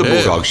the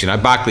Bulldogs.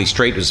 Barclay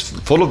Street was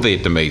full of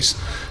Vietnamese.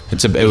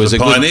 It was a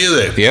pioneer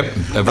good, there.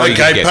 Yep.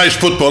 Okay,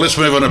 post-football. Let's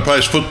move on to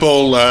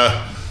post-football.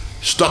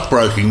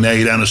 Stockbroking. Now,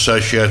 you don't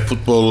associate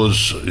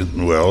footballers,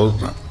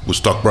 with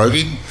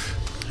stockbroking.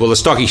 Well, the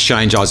stock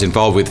exchange I was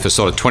involved with for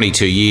sort of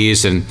 22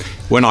 years, and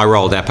when I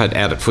rolled up out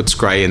at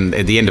Footscray and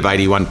at the end of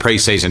 81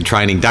 pre-season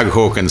training, Doug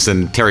Hawkins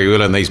and Terry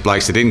Wheeler and these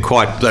blokes that couldn't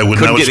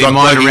get their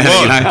mind around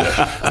it.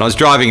 And I was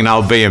driving an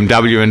old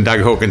BMW and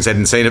Doug Hawkins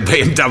hadn't seen a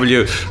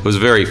BMW. It was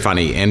very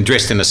funny, and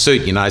dressed in a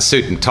suit,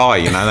 suit and tie.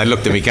 They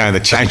looked at me going, the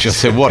change. I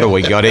said, what have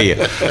we got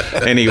here?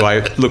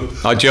 Anyway, look,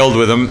 I gelled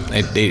with them.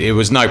 It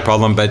was no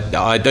problem, but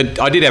I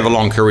did have a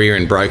long career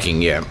in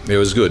broking. Yeah, it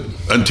was good.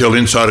 Until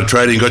insider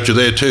trading got you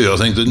there too, I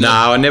think, didn't it? No,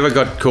 I never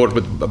got caught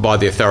by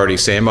the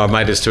authorities, Sam. I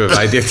made us to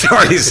evade the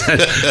authorities.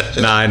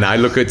 No.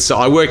 Look,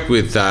 I worked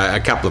with a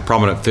couple of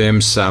prominent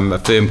firms, a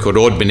firm called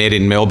Ord Burnett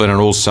in Melbourne,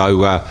 and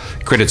also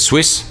Credit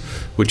Suisse,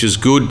 which is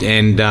good,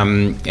 and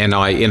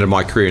I ended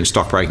my career in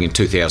stockbroking in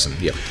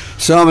 2000. Yep.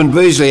 Simon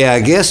Beasley,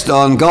 our guest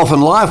on Golf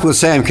and Life with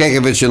Sam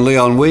Kekovich and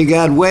Leon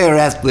Wiegard. We're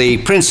at the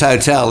Prince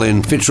Hotel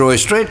in Fitzroy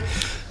Street,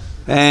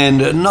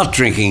 and not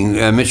drinking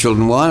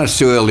Mitchelton wine. It's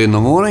too early in the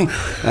morning,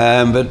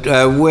 but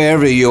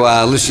wherever you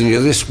are listening to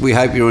this, we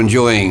hope you're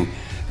enjoying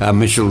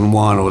Mitchelton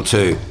wine or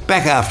two.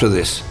 Back after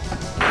this.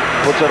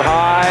 Puts it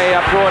high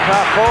up towards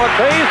half forward.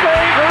 Beasley,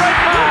 great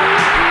mark.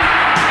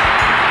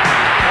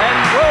 And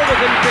well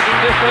within kicking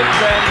distance,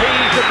 and he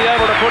should be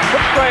able to put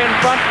Footscray in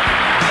front,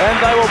 and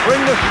they will bring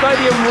the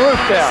stadium roof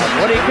down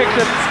when he kicks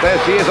it. There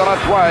she is on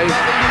its way.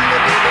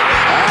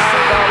 And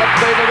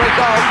let's see the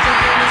result.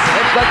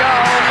 It's a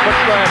goal.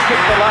 Footscray have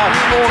kicked the last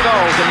 4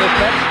 goals in this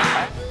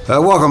match.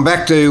 Welcome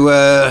back to,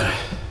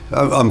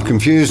 I'm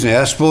confused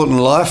now, Sport and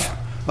Life.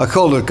 I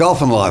called it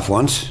Golf and Life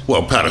once.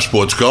 Well, part of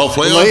sports golf,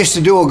 Leon. Well, I used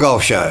to do a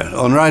golf show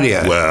on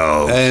radio.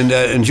 Well. And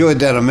enjoyed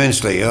that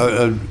immensely.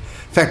 In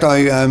fact,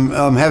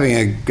 I'm having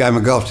a game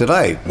of golf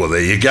today. Well,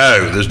 there you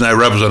go. There's no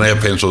rubbers on our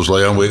pencils,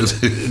 Leon.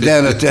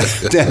 down at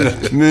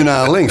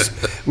Moonar Links,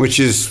 which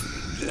is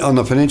on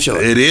the peninsula.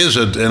 It is,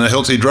 and a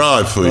healthy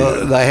drive for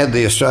you. They had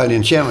the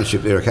Australian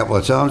Championship there a couple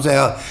of times.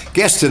 Our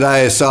guest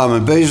today is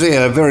Simon Beasley,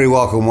 and a very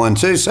welcome one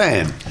too,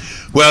 Sam.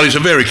 Well, he's a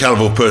very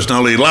colourful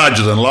personality,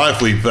 larger than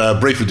life. We've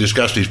briefly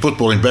discussed his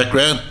footballing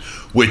background,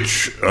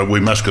 which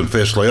we must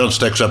confess, Leon,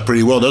 stacks up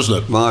pretty well,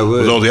 doesn't it? My word.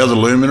 With all the other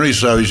luminaries,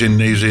 so he's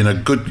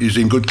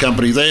in good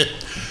company there.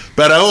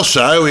 But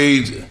also,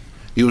 he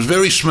was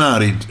very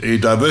smart. He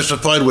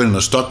diversified, went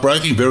into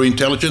stockbroking, very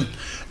intelligent,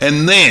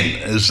 and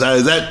then, as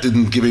though that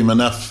didn't give him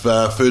enough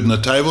food on the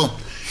table,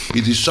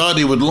 he decided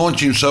he would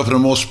launch himself in a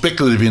more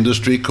speculative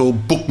industry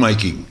called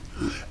bookmaking,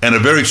 and a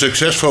very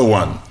successful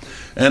one.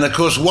 And of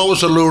course, what was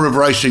the lure of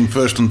racing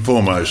first and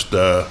foremost?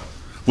 Were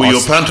you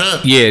a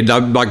punter? Yeah, no,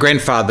 my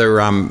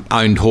grandfather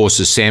owned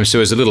horses, Sam. So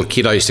as a little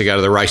kid, I used to go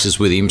to the races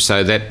with him.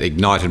 So that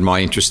ignited my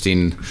interest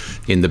in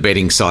the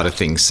betting side of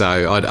things. So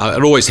I'd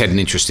always had an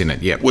interest in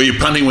it. Yeah. Were you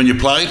punting when you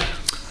played?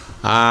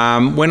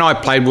 When I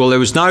played, well, there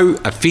was no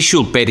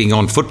official betting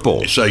on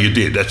football. So you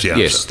did, that's the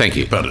answer. Yes, thank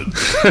you. Punted.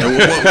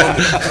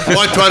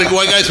 Why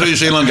go through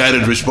this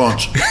elongated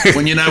response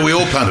when you know we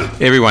all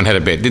punted? Everyone had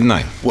a bet, didn't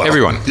they? Well,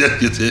 everyone.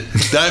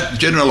 Don't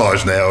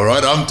generalise now, all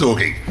right? I'm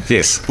talking.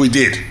 Yes. We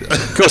did.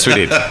 Of course we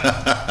did.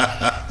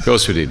 Of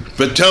course we did.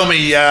 But tell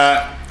me,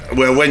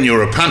 well, when you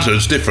were a punter,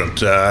 it's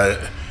different.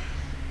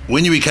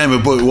 When you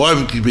why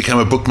did you become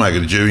a bookmaker?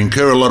 Did you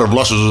incur a lot of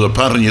losses as a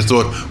punter and you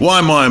thought, why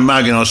am I a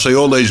mug and I see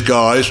all these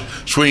guys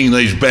swinging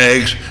these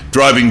bags,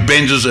 driving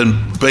Benzes and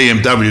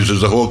BMWs, as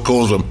the hawk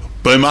calls them,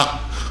 boomer?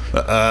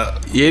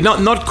 Yeah,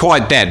 not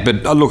quite that,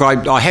 but look,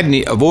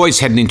 I've always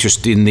had an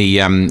interest in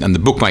the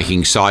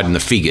bookmaking side and the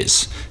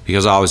figures,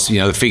 because I was,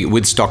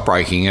 with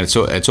stockbroking, and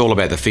it's all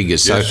about the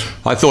figures. Yes. So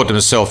I thought to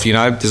myself,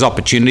 there's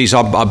opportunities.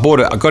 I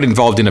got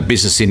involved in a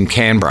business in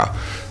Canberra.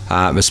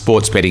 A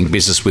sports betting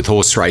business with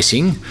horse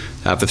racing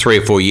for 3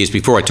 or 4 years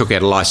before I took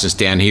out a licence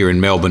down here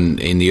in Melbourne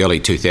in the early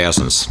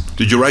 2000s.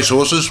 Did you race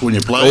horses when you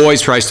played?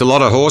 Always raced a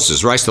lot of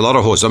horses.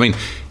 I mean,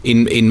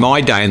 in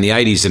my day in the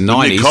 80s and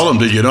 90s... Nick Collum,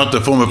 did you not?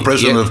 The former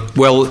president of...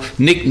 Well,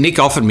 Nick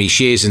offered me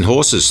shares in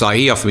horses. So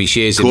he offered me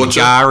shares in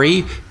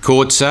Magari,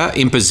 Corza,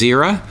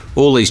 Impazira,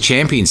 all these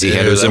champions he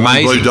had. It was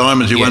amazing. Blue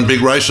Diamonds, he won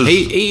big races.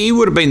 He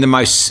would have been the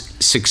most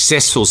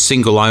successful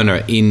single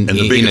owner in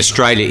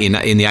Australia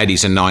in the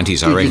 80s and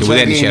 90s, I reckon. Did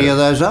you take any of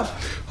those up?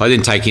 I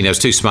didn't take any. I was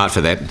too smart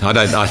for that. I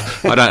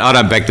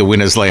don't back the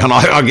winners, Leon.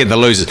 I get the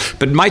losers.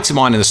 But mates of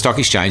mine in the stock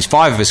exchange,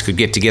 5 of us could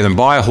get together and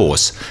buy a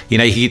horse. You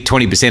could get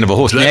 20% of a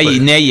horse. Exactly.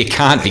 Now you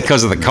can't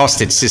because of the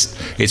cost.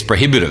 It's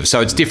prohibitive.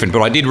 So it's different.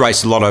 But I did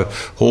race a lot of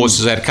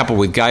horses. I had a couple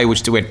with Gay,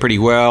 which went pretty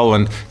well.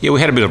 And we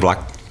had a bit of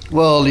luck.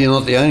 Well, you're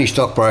not the only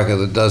stockbroker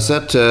that does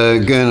that.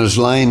 Gurners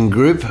Lane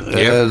Group,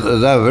 they were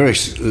very,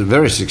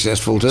 very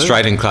successful too.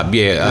 Straighten Club,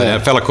 yeah. A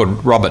fella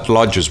called Robert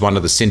Lodge was one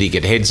of the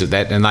syndicate heads of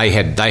that, and they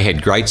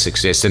had great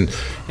success. And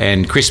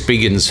Chris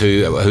Biggins,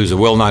 who's a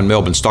well-known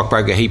Melbourne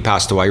stockbroker, he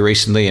passed away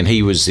recently, and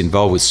he was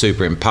involved with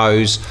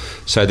Superimpose.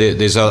 So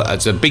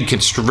it's a big,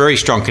 very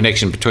strong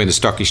connection between the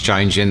stock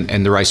exchange and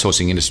the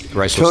racehorsing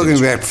industry. Talking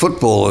about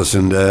footballers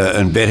and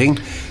betting,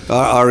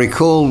 I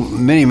recall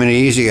many, many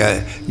years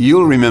ago,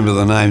 you'll remember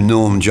the name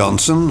Norm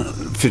Johnson,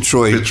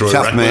 Fitzroy tough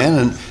Rattler.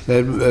 Man,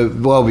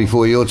 and well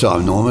before your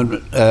time,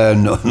 Simon.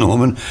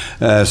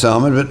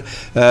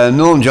 But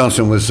Norm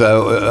Johnson was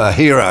a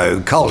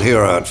hero, cult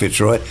hero at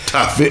Fitzroy.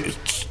 Tough.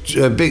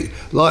 big,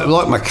 like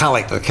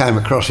McCulloch that came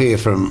across here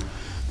from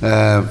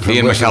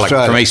Ian West McCulloch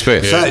Australia. from East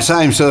Perth.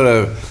 Same sort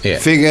of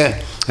figure,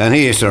 and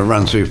he used to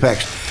run through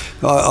packs.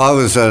 I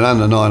was an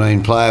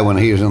under-19 player when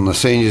he was in the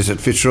seniors at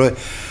Fitzroy.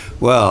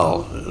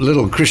 Well,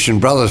 little Christian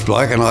Brothers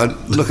bloke, and I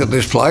look at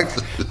this bloke,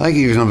 I think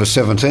he was number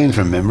 17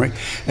 from memory,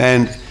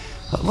 and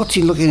what's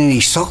he looking in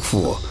his sock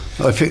for?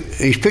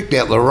 He's picked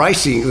out the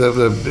racing,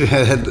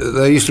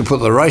 they used to put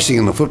the racing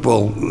in the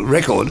football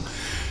record,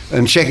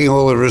 and checking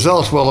all the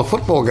results while the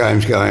football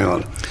game's going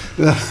on.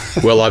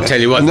 Well, I'll tell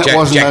you what,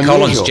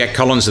 Jack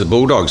Collins of the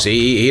Bulldogs,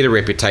 he had a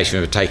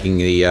reputation for taking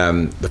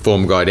the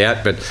form guide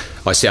out, but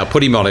I said, I'll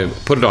put it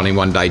on him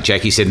one day,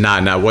 Jack. He said, no,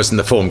 it wasn't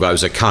the form guide, it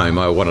was a comb.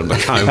 I wanted a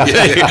comb.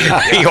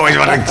 He always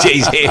wanted to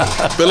tease him.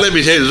 But let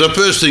me tell you, the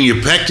first thing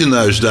you packed in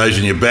those days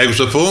in your bag was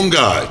a form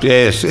guide.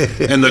 Yes.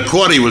 And the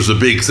quaddie was the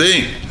big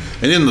thing.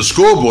 And in the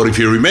scoreboard, if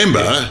you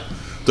remember,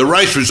 the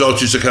race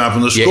results used to come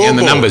from the scoreboard. Yeah, and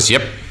the numbers,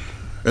 yep.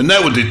 And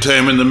that would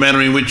determine the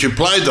manner in which you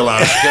played the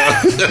last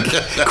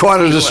game.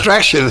 Quite a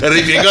distraction. And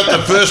if you got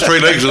the first 3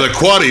 legs of the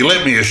quaddie,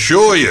 let me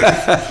assure you,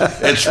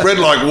 it spread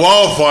like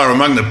wildfire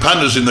among the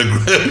punters in the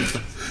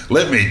group.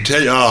 Let me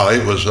tell you,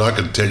 I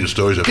could tell you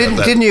stories about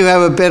that. Didn't you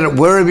have a bet at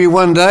Werribee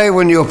one day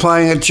when you were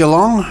playing at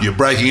Geelong? You're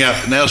breaking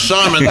up. Now,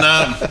 Simon,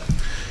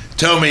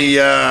 tell me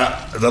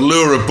the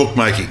lure of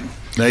bookmaking.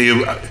 Now,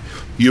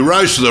 you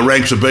rose to the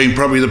ranks of being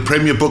probably the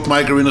premier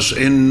bookmaker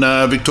in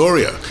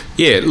Victoria.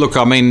 Yeah, look,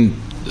 I mean,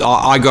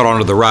 I got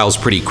onto the rails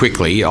pretty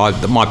quickly.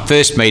 My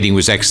first meeting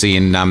was actually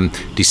in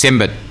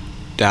December,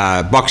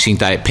 Boxing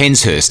Day at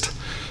Penshurst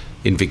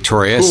in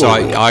Victoria. Ooh, so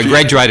I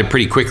graduated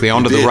pretty quickly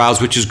onto the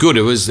rails, which is good.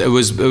 It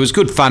was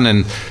good fun,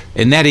 and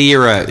in that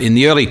era, in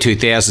the early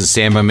 2000s,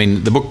 Sam, I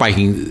mean, the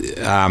bookmaking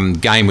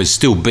game was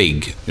still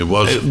big. It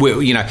was.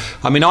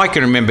 I mean, I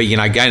can remember,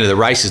 going to the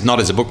races, not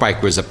as a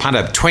bookmaker, as a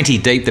punter, 20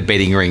 deep the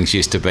betting rings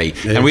used to be.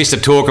 Yeah. And we used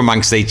to talk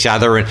amongst each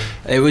other, and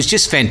it was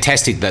just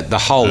fantastic, that the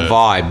whole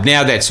vibe.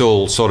 Now that's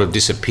all sort of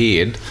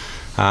disappeared.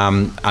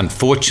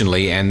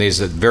 Unfortunately, and there's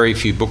very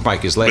few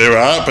bookmakers left. There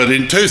are, but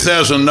in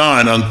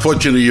 2009,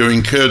 unfortunately, you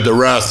incurred the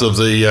wrath of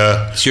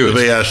the stewards.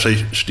 The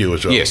VRC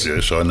stewards. Yes.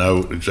 Yes, I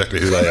know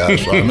exactly who they are,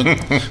 Simon.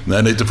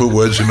 No need to put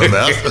words in my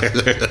mouth.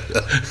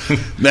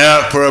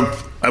 Now, for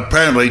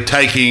apparently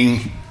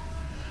taking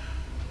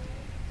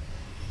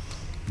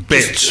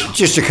bets.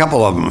 Just a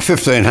couple of them,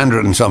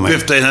 1,500 and something.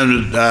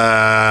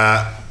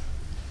 1,500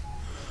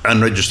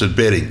 unregistered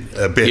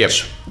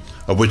bets,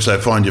 of which they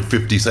fined you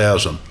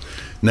 50,000.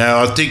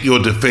 Now, I think your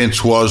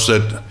defence was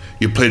that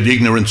you pleaded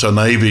ignorance or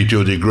naivety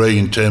to a degree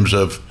in terms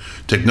of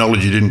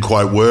technology didn't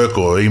quite work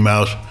or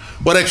emails.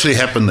 What actually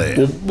happened there?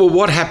 Well,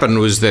 what happened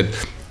was that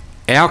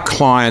our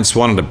clients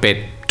wanted to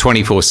bet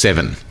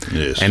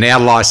 24/7, and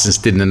our licence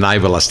didn't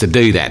enable us to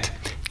do that.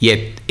 Yet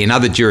in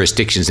other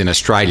jurisdictions in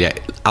Australia,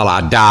 a la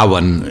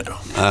Darwin,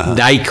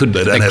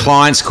 the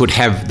clients could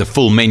have the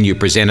full menu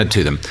presented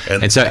to them.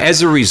 And so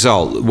as a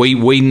result,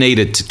 we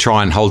needed to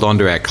try and hold on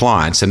to our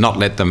clients and not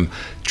let them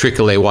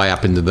trickle their way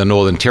up into the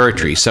Northern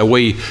Territory. So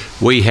we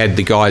had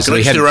the guys... Can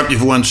I interrupt you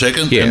for 1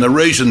 second? Yeah. And the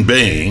reason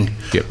being,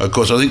 of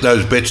course, I think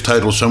those bets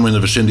total somewhere in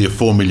the vicinity of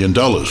 $4 million.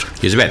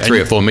 It's about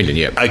 3 or 4 million,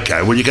 yeah.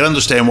 Okay, well, you can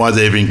understand why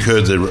they've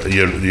incurred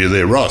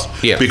their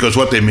wrath. Yeah. Because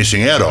what they're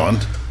missing out on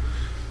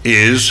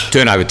is...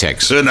 Turnover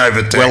tax.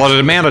 Well, it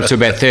amounted to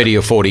about 30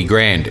 or 40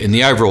 grand. In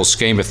the overall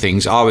scheme of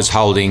things, I was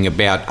holding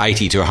about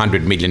 80 to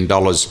 $100 million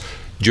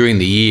during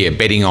the year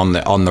betting on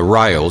the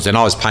rails, and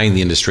I was paying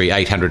the industry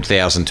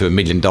 $800,000 to $1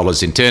 million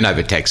in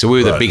turnover tax. So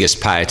we were the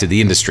biggest payer to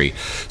the industry.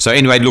 So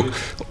anyway, look,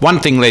 one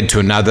thing led to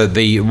another.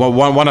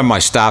 One of my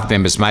staff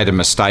members made a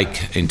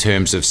mistake in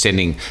terms of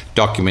sending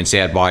documents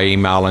out by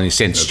email, and he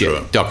sent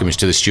documents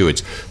to the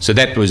stewards. So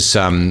that was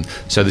so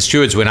the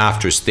stewards went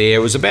after us there.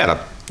 It was about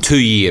a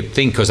 2-year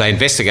thing because they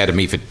investigated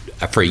me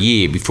for a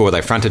year before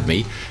they fronted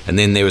me, and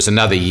then there was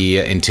another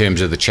year in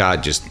terms of the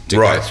charges to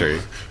go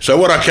through. So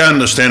what I can't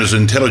understand, as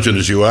intelligent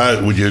as you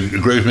are, would you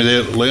agree with me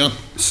there, Leon?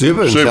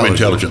 Super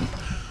intelligent.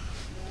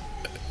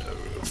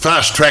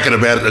 Fast track it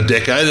about a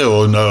decade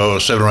or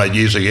 7 or 8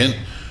 years again.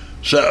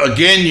 So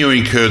again, you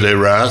incur their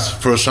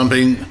wrath for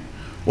something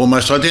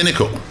almost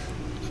identical.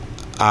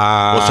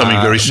 Or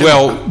something very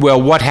similar.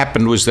 Well, what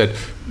happened was that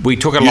we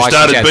took a license.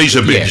 You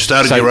started BizaBet. You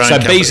started your own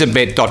company. So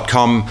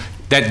BizaBet.com,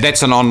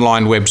 that's an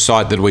online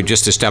website that we've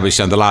just established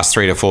in the last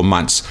 3 to 4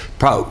 months.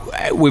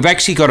 We've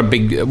actually got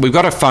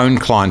a phone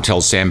clientele,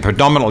 Sam.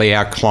 Predominantly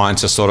our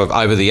clients are sort of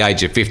over the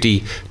age of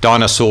 50,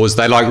 dinosaurs.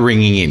 They like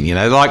ringing in,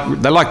 they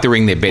like to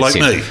ring their bets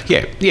in. Like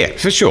me? Yeah,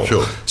 for sure.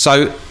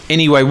 So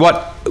anyway,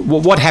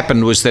 what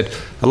happened was that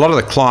a lot of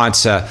the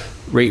clients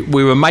we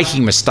were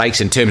making mistakes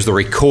in terms of the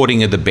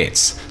recording of the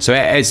bets. So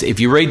if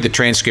you read the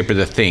transcript of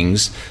the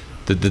things,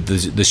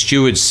 the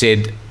steward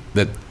said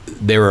that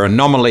there are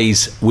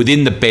anomalies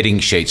within the betting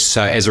sheets.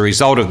 So as a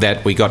result of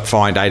that, we got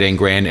fined 18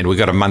 grand and we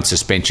got a month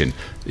suspension.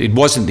 It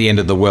wasn't the end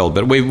of the world,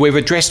 but we've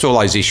addressed all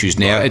those issues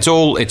now. Right. It's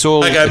all.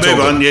 Okay, move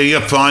on. Yeah,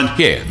 you're fine.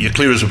 Yeah, you're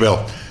clear as a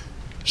bell.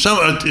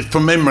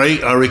 From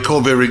memory, I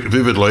recall very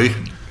vividly,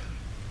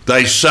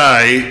 they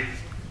say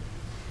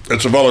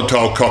it's a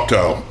volatile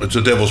cocktail. It's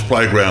a devil's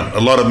playground.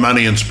 A lot of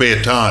money and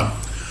spare time.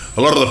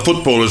 A lot of the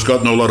footballers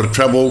got in a lot of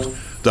trouble.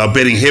 They were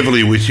betting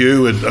heavily with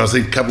you, and I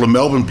think a couple of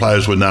Melbourne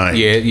players were named.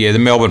 Yeah, the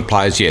Melbourne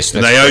players, yes.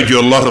 And they owed you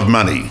a lot of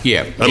money.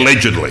 Yeah.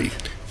 Allegedly.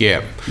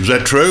 Yeah. Is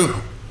that true?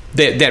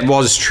 That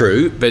was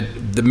true, but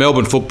the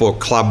Melbourne Football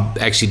Club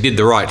actually did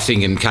the right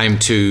thing and came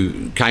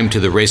to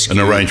the rescue.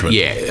 An arrangement.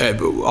 Yeah,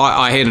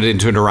 I entered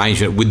into an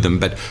arrangement with them,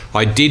 but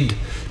I did,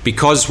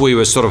 because we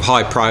were sort of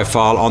high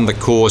profile on the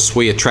course,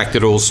 we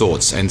attracted all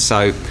sorts, and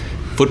so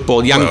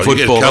football, young footballers.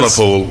 You get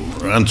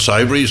colourful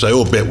unsavouries, they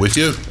all bet with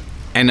you.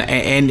 And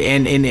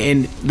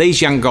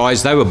these young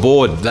guys, they were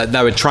bored.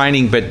 They were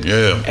training, but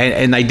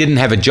and they didn't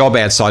have a job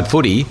outside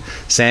footy,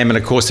 Sam. And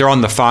of course, they're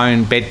on the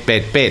phone,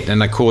 bet.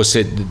 And of course,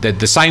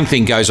 the same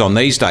thing goes on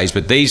these days.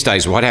 But these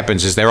days, what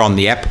happens is they're on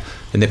the app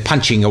and they're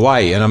punching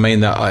away. And I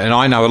mean, and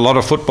I know a lot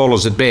of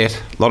footballers that bet.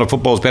 A lot of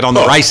footballers bet on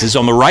the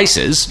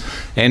races,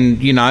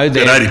 and you know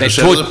they're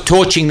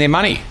torching their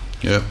money.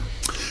 Yeah.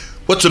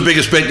 What's the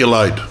biggest bet you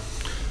laid?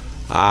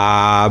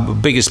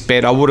 Biggest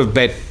bet, I would have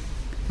bet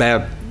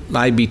about.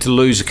 Maybe to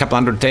lose a couple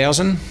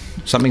 100,000,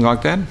 something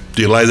like that.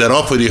 Do you lay that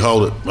off, or do you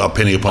hold it a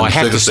penny upon? I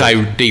have to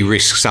say,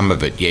 de-risk some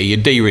of it. Yeah, you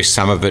de-risk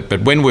some of it.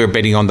 But when we were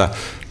betting on it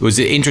was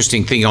an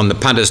interesting thing on the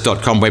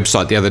punters.com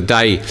website the other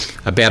day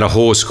about a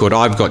horse called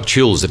I've Got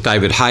Chills that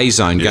David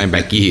Hayes owned going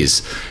back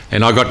years,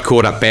 and I got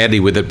caught up badly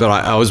with it. But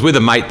I was with a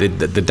mate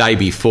the day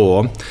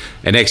before,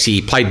 and actually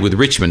he played with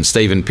Richmond,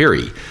 Stephen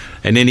Perry.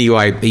 And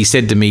anyway, he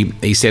said to me,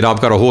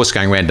 I've got a horse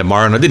going around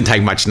tomorrow, and I didn't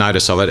take much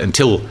notice of it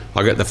until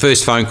I got the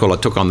first phone call I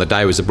took on the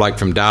day was a bloke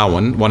from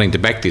Darwin wanting to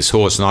back this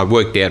horse, and I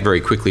worked out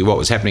very quickly what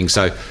was happening.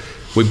 So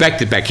we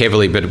backed it back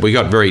heavily, but we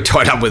got very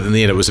tied up with it in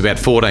the end. It was about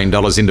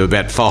 $14 into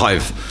about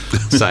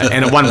 $5, so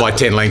and it won by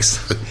 10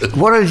 lengths.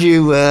 What did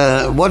you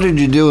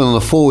do in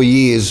the 4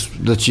 years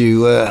that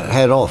you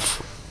had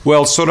off?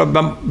 Well, sort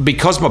of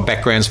because my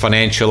background's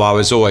financial, I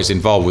was always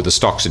involved with the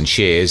stocks and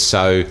shares,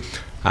 so.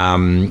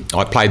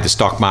 I played the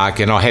stock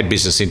market, and I had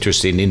business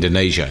interests in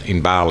Indonesia,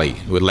 in Bali,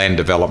 with land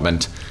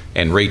development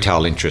and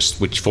retail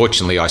interest, which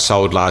fortunately I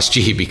sold last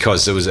year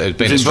because it was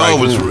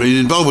involved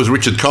with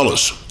Richard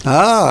Collis.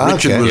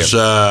 Richard was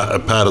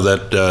a part of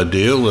that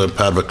deal,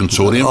 part of a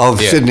consortium of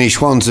Sydney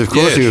Swans. Of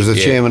course, he was the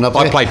chairman up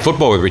there. I played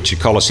football with Richard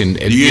Collis in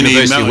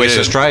University of West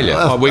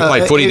Australia. We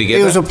played footy together.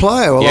 He was a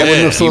player. Well, I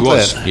wouldn't have thought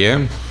that.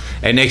 Yeah.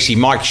 And actually,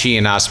 Mike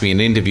Sheehan asked me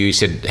in an interview, he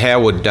said,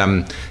 how would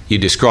you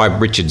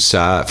describe Richard's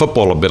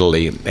football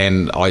ability?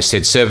 And I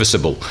said,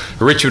 serviceable.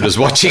 Richard was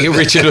watching at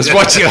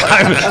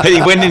home. And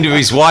he went into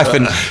his wife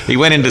and he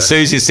went into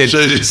Susie and said,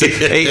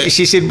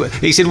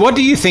 he said, what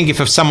do you think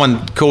if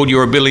someone called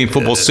your ability in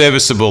football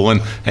serviceable?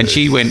 And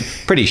she went,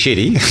 pretty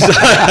shitty.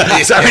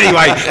 So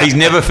anyway, he's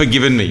never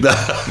forgiven me.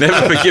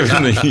 Never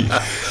forgiven me.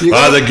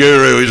 The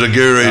guru, he's a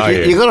guru. Oh,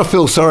 yeah. You've got to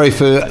feel sorry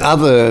for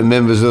other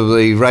members of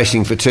the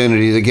racing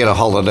fraternity that get a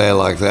holiday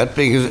like that,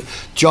 because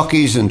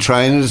jockeys and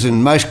trainers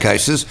in most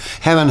cases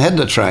haven't had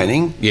the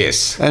training.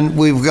 Yes. And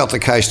we've got the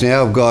case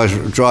now of guys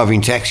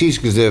driving taxis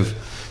because they've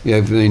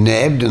been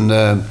nabbed and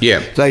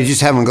they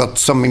just haven't got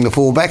something to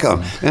fall back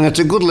on. And it's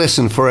a good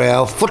lesson for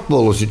our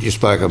footballers that you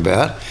spoke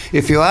about.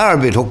 If you are a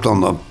bit hooked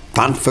on the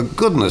punt, for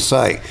goodness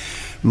sake,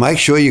 make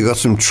sure you've got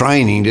some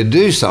training to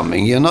do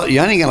something. You're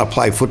only going to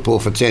play football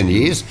for 10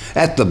 years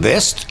at the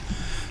best.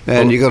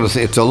 And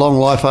it's a long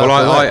life after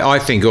that. I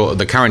think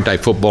the current day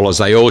footballers,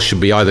 they all should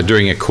be either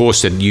doing a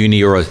course at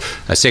uni or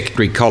a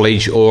secondary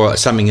college or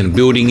something in the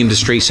building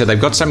industry, so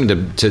they've got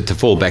something to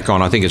fall back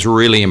on. I think it's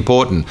really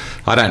important.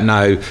 I don't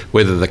know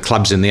whether the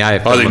clubs in the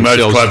AFL I think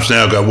most clubs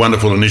now got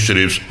wonderful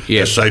initiatives,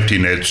 safety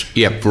nets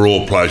for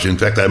all players. In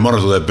fact, they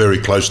monitor that very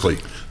closely,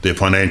 their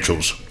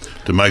financials,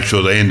 to make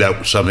sure they end up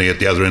with something at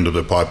the other end of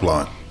the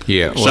pipeline.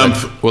 Yeah,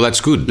 well, that's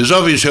good. There's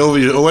obviously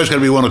always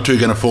going to be one or two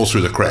going to fall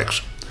through the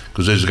cracks,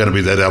 because there's going to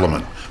be that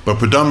element. But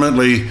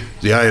predominantly,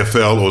 the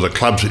AFL or the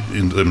clubs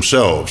in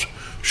themselves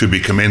should be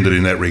commended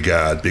in that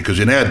regard, because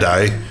in our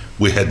day,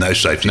 we had no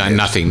safety nets.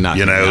 Nothing.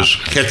 It was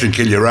catch and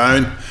kill your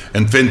own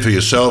and fend for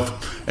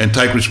yourself and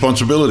take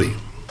responsibility.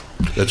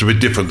 That's a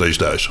bit different these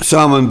days.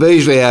 Simon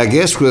Beasley, our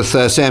guest, with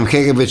Sam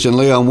Kekovich and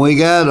Leon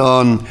Wiegard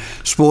on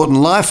Sport and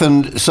Life.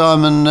 And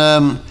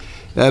Simon,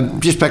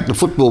 just back to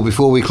football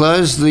before we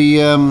close.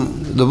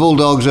 The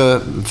Bulldogs, a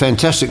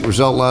fantastic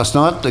result last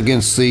night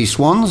against the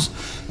Swans.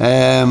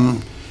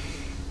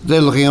 They're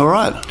looking all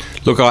right.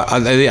 Look,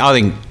 I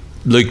think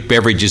Luke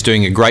Beveridge is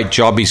doing a great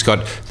job. He's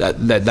got,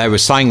 they were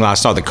saying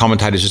last night, the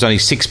commentators, there's only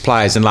 6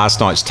 players in last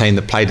night's team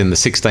that played in the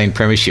 16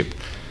 premiership,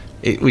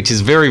 which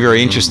is very,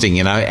 very interesting,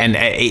 and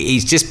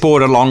he's just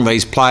brought along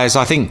these players.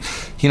 I think,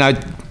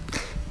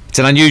 it's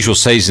an unusual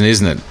season,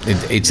 isn't it?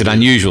 It's an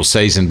unusual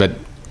season, but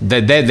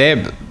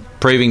they're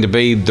proving to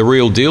be the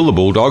real deal, the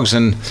Bulldogs,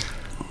 and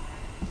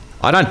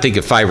I don't think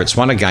a favourites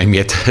won a game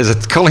yet.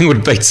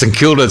 Collingwood beat St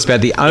Kilda. It's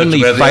about the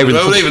only favourite.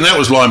 Well, even that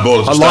was line ball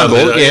at the start.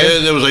 Line ball, yeah.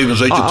 There was even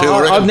each of two,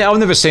 I reckon. I've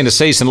never seen a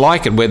season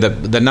like it where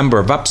the number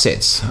of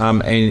upsets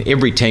and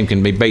every team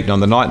can be beaten on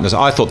the night. And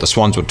I thought the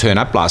Swans would turn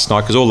up last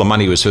night because all the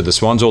money was for the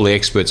Swans. All the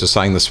experts are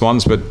saying the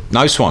Swans, but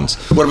no Swans.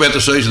 What about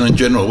the season in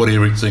general? What do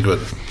you think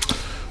of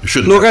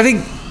it? Look, I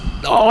think...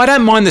 I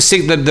don't mind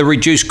the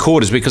reduced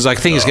quarters because I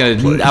think it's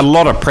going to a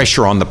lot of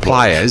pressure on the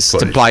players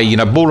to play. You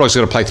know, Bulldogs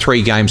got to play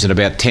 3 games in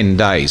about 10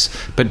 days,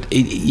 but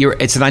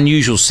it's an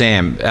unusual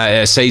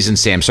season,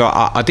 Sam. So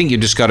I think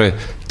you've just got to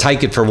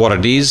take it for what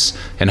it is,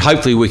 and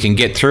hopefully we can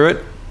get through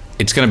it.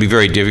 It's going to be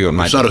very difficult,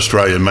 mate. It's not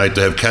Australian, mate,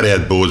 to have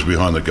cut-out boards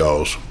behind the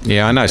goals.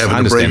 Yeah, I know. Have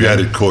an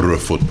abbreviated quarter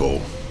of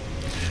football.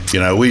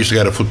 You know, we used to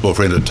go to football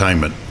for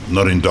entertainment,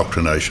 not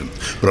indoctrination.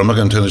 But I'm not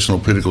going to turn this into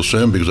a political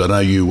sermon because I know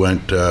you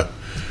won't.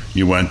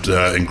 You won't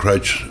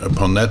encroach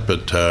upon that,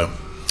 but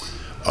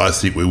I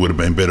think we would have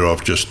been better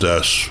off just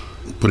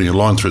putting a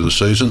line through the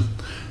season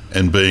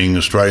and being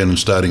Australian and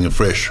starting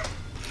afresh.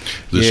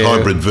 This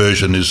hybrid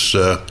version is,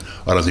 I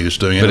don't think it's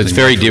doing anything. But it's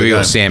very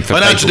difficult, Sam, for I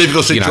know people, it's a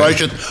difficult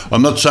situation. You know.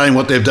 I'm not saying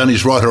what they've done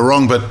is right or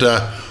wrong, but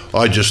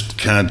I just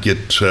can't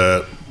get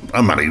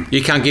money.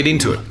 You can't get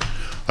into it.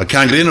 I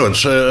can't get into it.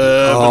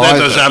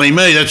 That's only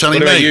me. That's only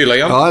me. What about you,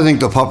 Leon? I think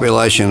the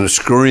population is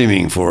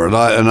screaming for it.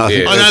 I know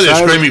they're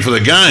screaming for the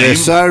game. They're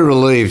so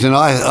relieved, and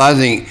I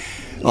think...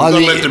 You've got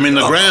to let them in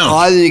the ground.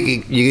 I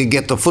think you could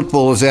get the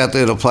footballers out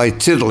there to play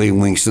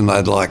tiddlywinks and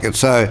they'd like it.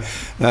 So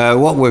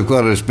what we've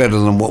got is better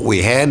than what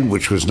we had,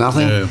 which was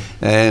nothing. Yeah.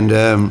 And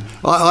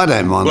I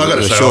don't mind. Well, I've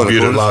got to say, I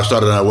viewed it last.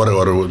 I don't know what it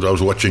was. I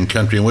was watching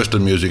country and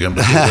western music.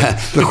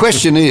 The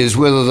question is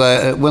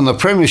whether when the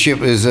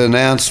premiership is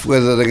announced,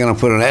 whether they're going to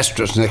put an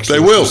asterisk next to it.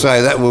 They will.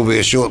 Say that will be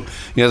a short,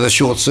 the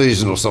short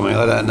season or something.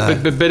 I don't know.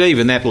 But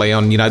even that,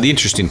 Leon, the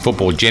interest in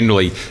football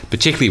generally,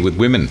 particularly with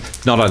women,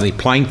 not only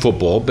playing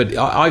football, but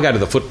I go to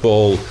the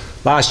football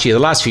last year, the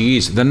last few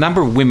years, the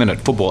number of women at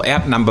football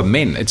outnumber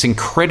men. It's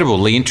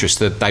incredible the interest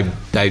that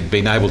they've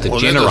been able to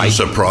generate. That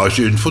doesn't surprise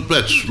you. In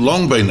football, that's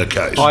long been the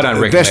case. I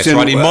don't reckon that's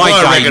right. In my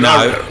day,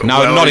 no,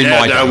 not in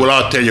my day. Well,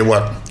 I'll tell you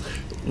what.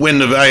 When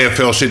the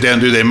AFL sit down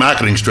and do their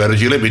marketing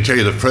strategy, let me tell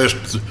you, the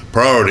first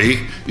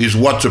priority is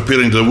what's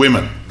appealing to the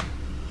women.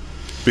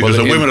 Because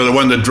the women are the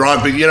one that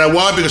drive. You know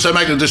why? Because they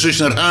make the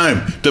decision at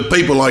home to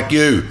people like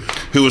you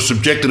who are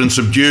subjected and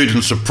subdued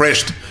and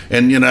suppressed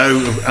and,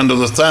 under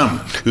the thumb,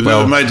 who've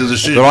never made the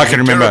decision. But I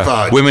can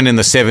remember women in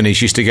the 70s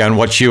used to go and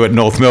watch you at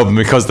North Melbourne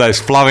because those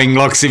flowing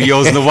locks of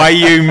yours and the way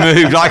you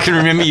moved. I can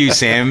remember you,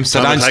 Sam,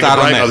 so don't start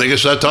on that. I think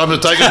it's time to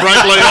take a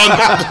break,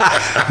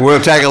 Leon.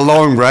 We'll take a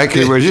long break.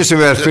 We're just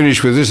about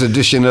finished with this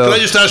edition of... Can I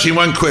just ask you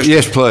one question?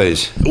 Yes,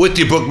 please. With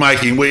your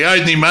bookmaking, were you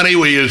owed any money?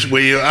 Were you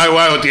OO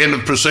at the end of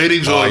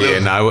proceedings?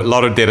 No, a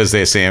lot of debtors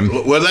there, Sam.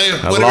 Were they?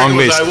 What do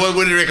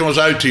you reckon was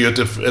owed to you at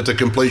the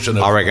completion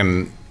of... I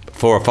reckon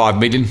 4 or 5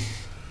 million.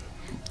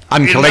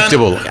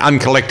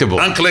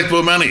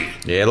 Uncollectible money.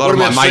 Yeah, a lot of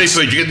my mates. What about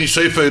seafood? Did you get any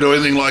seafood or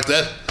anything like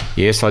that?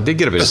 Yes, I did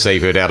get a bit of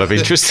seafood out of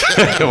interest.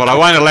 Well, I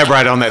won't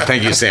elaborate on that.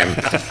 Thank you, Sam.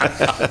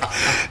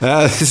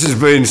 This has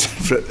been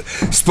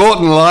Sport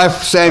and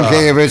Life. Sam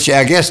Kekovich.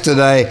 Our guest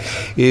today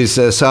is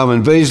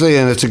Simon Beasley,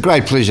 and it's a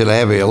great pleasure to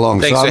have you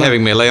along. Thanks for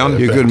having me, Leon.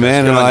 You're a good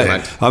man, and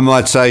I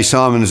might say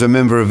Simon is a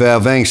member of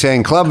our Vang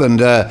Sang Club, and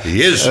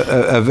he is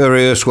a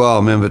very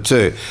erstwhile member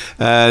too.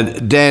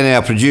 Dan,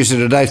 our producer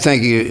today,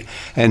 thank you,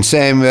 and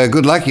Sam,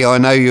 good luck. I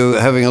know you're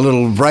having a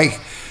little break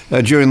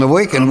during the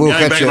week, and we'll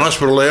catch you. Back in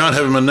hospital, Leon,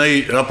 having my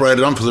knee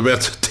operated on for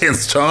about the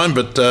 10th time,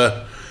 but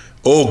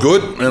all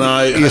good.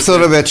 And you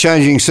thought about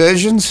changing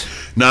surgeons?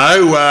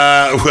 No,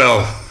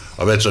 well,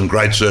 I've had some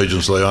great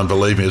surgeons, Leon.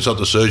 Believe me, it's not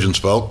the surgeon's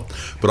fault,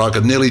 but I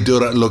could nearly do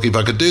it. Look, if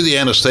I could do the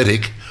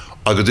anaesthetic,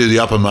 I could do the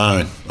upper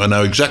moan. I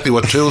know exactly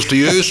what tools to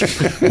use,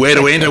 where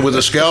to enter with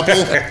a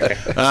scalpel.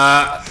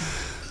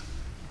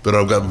 But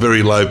I've got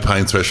very low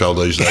pain threshold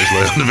these days,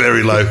 Leon.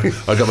 Very low.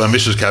 I've got my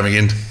missus coming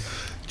in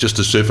just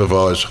to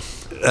supervise.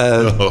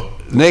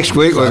 Next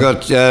week we've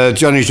got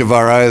Johnny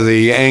Javaro,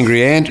 the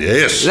Angry Ant.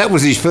 Yes. That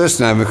was his first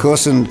name, of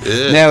course, and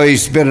now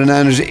he's better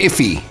known as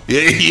Iffy.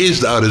 Yeah, he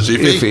is known as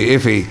Iffy.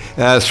 Iffy.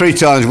 3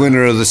 times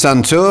winner of the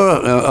Sun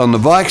Tour on the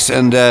bikes,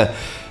 and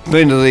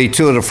been to the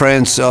Tour de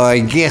France,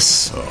 I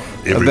guess,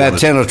 about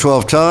 10 or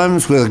 12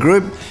 times with a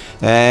group,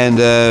 and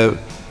and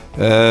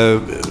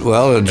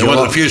one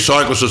of the few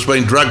cyclists that's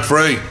been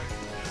drug-free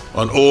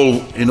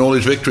in all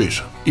his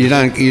victories. You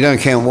don't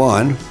count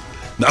wine.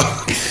 No.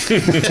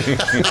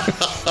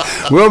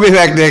 We'll be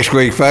back next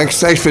week, folks.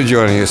 Thanks for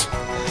joining us.